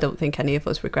regret it. I don't think any of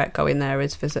us regret going there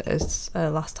as visitors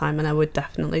last time, and I would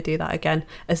definitely do that again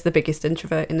as the biggest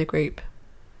introvert in the group.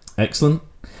 Excellent.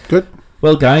 Good.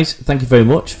 Well, guys, thank you very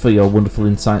much for your wonderful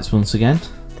insights once again.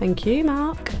 Thank you,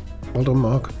 Mark. Well done,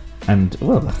 Mark. And,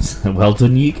 that's well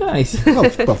done, you guys. well,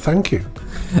 thank you.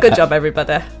 Good job,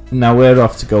 everybody. Now we're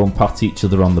off to go and pat each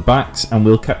other on the backs, and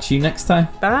we'll catch you next time.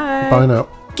 Bye. Bye now.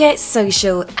 Get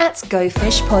social at Go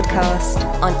Fish Podcast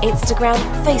on Instagram,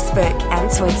 Facebook, and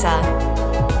Twitter.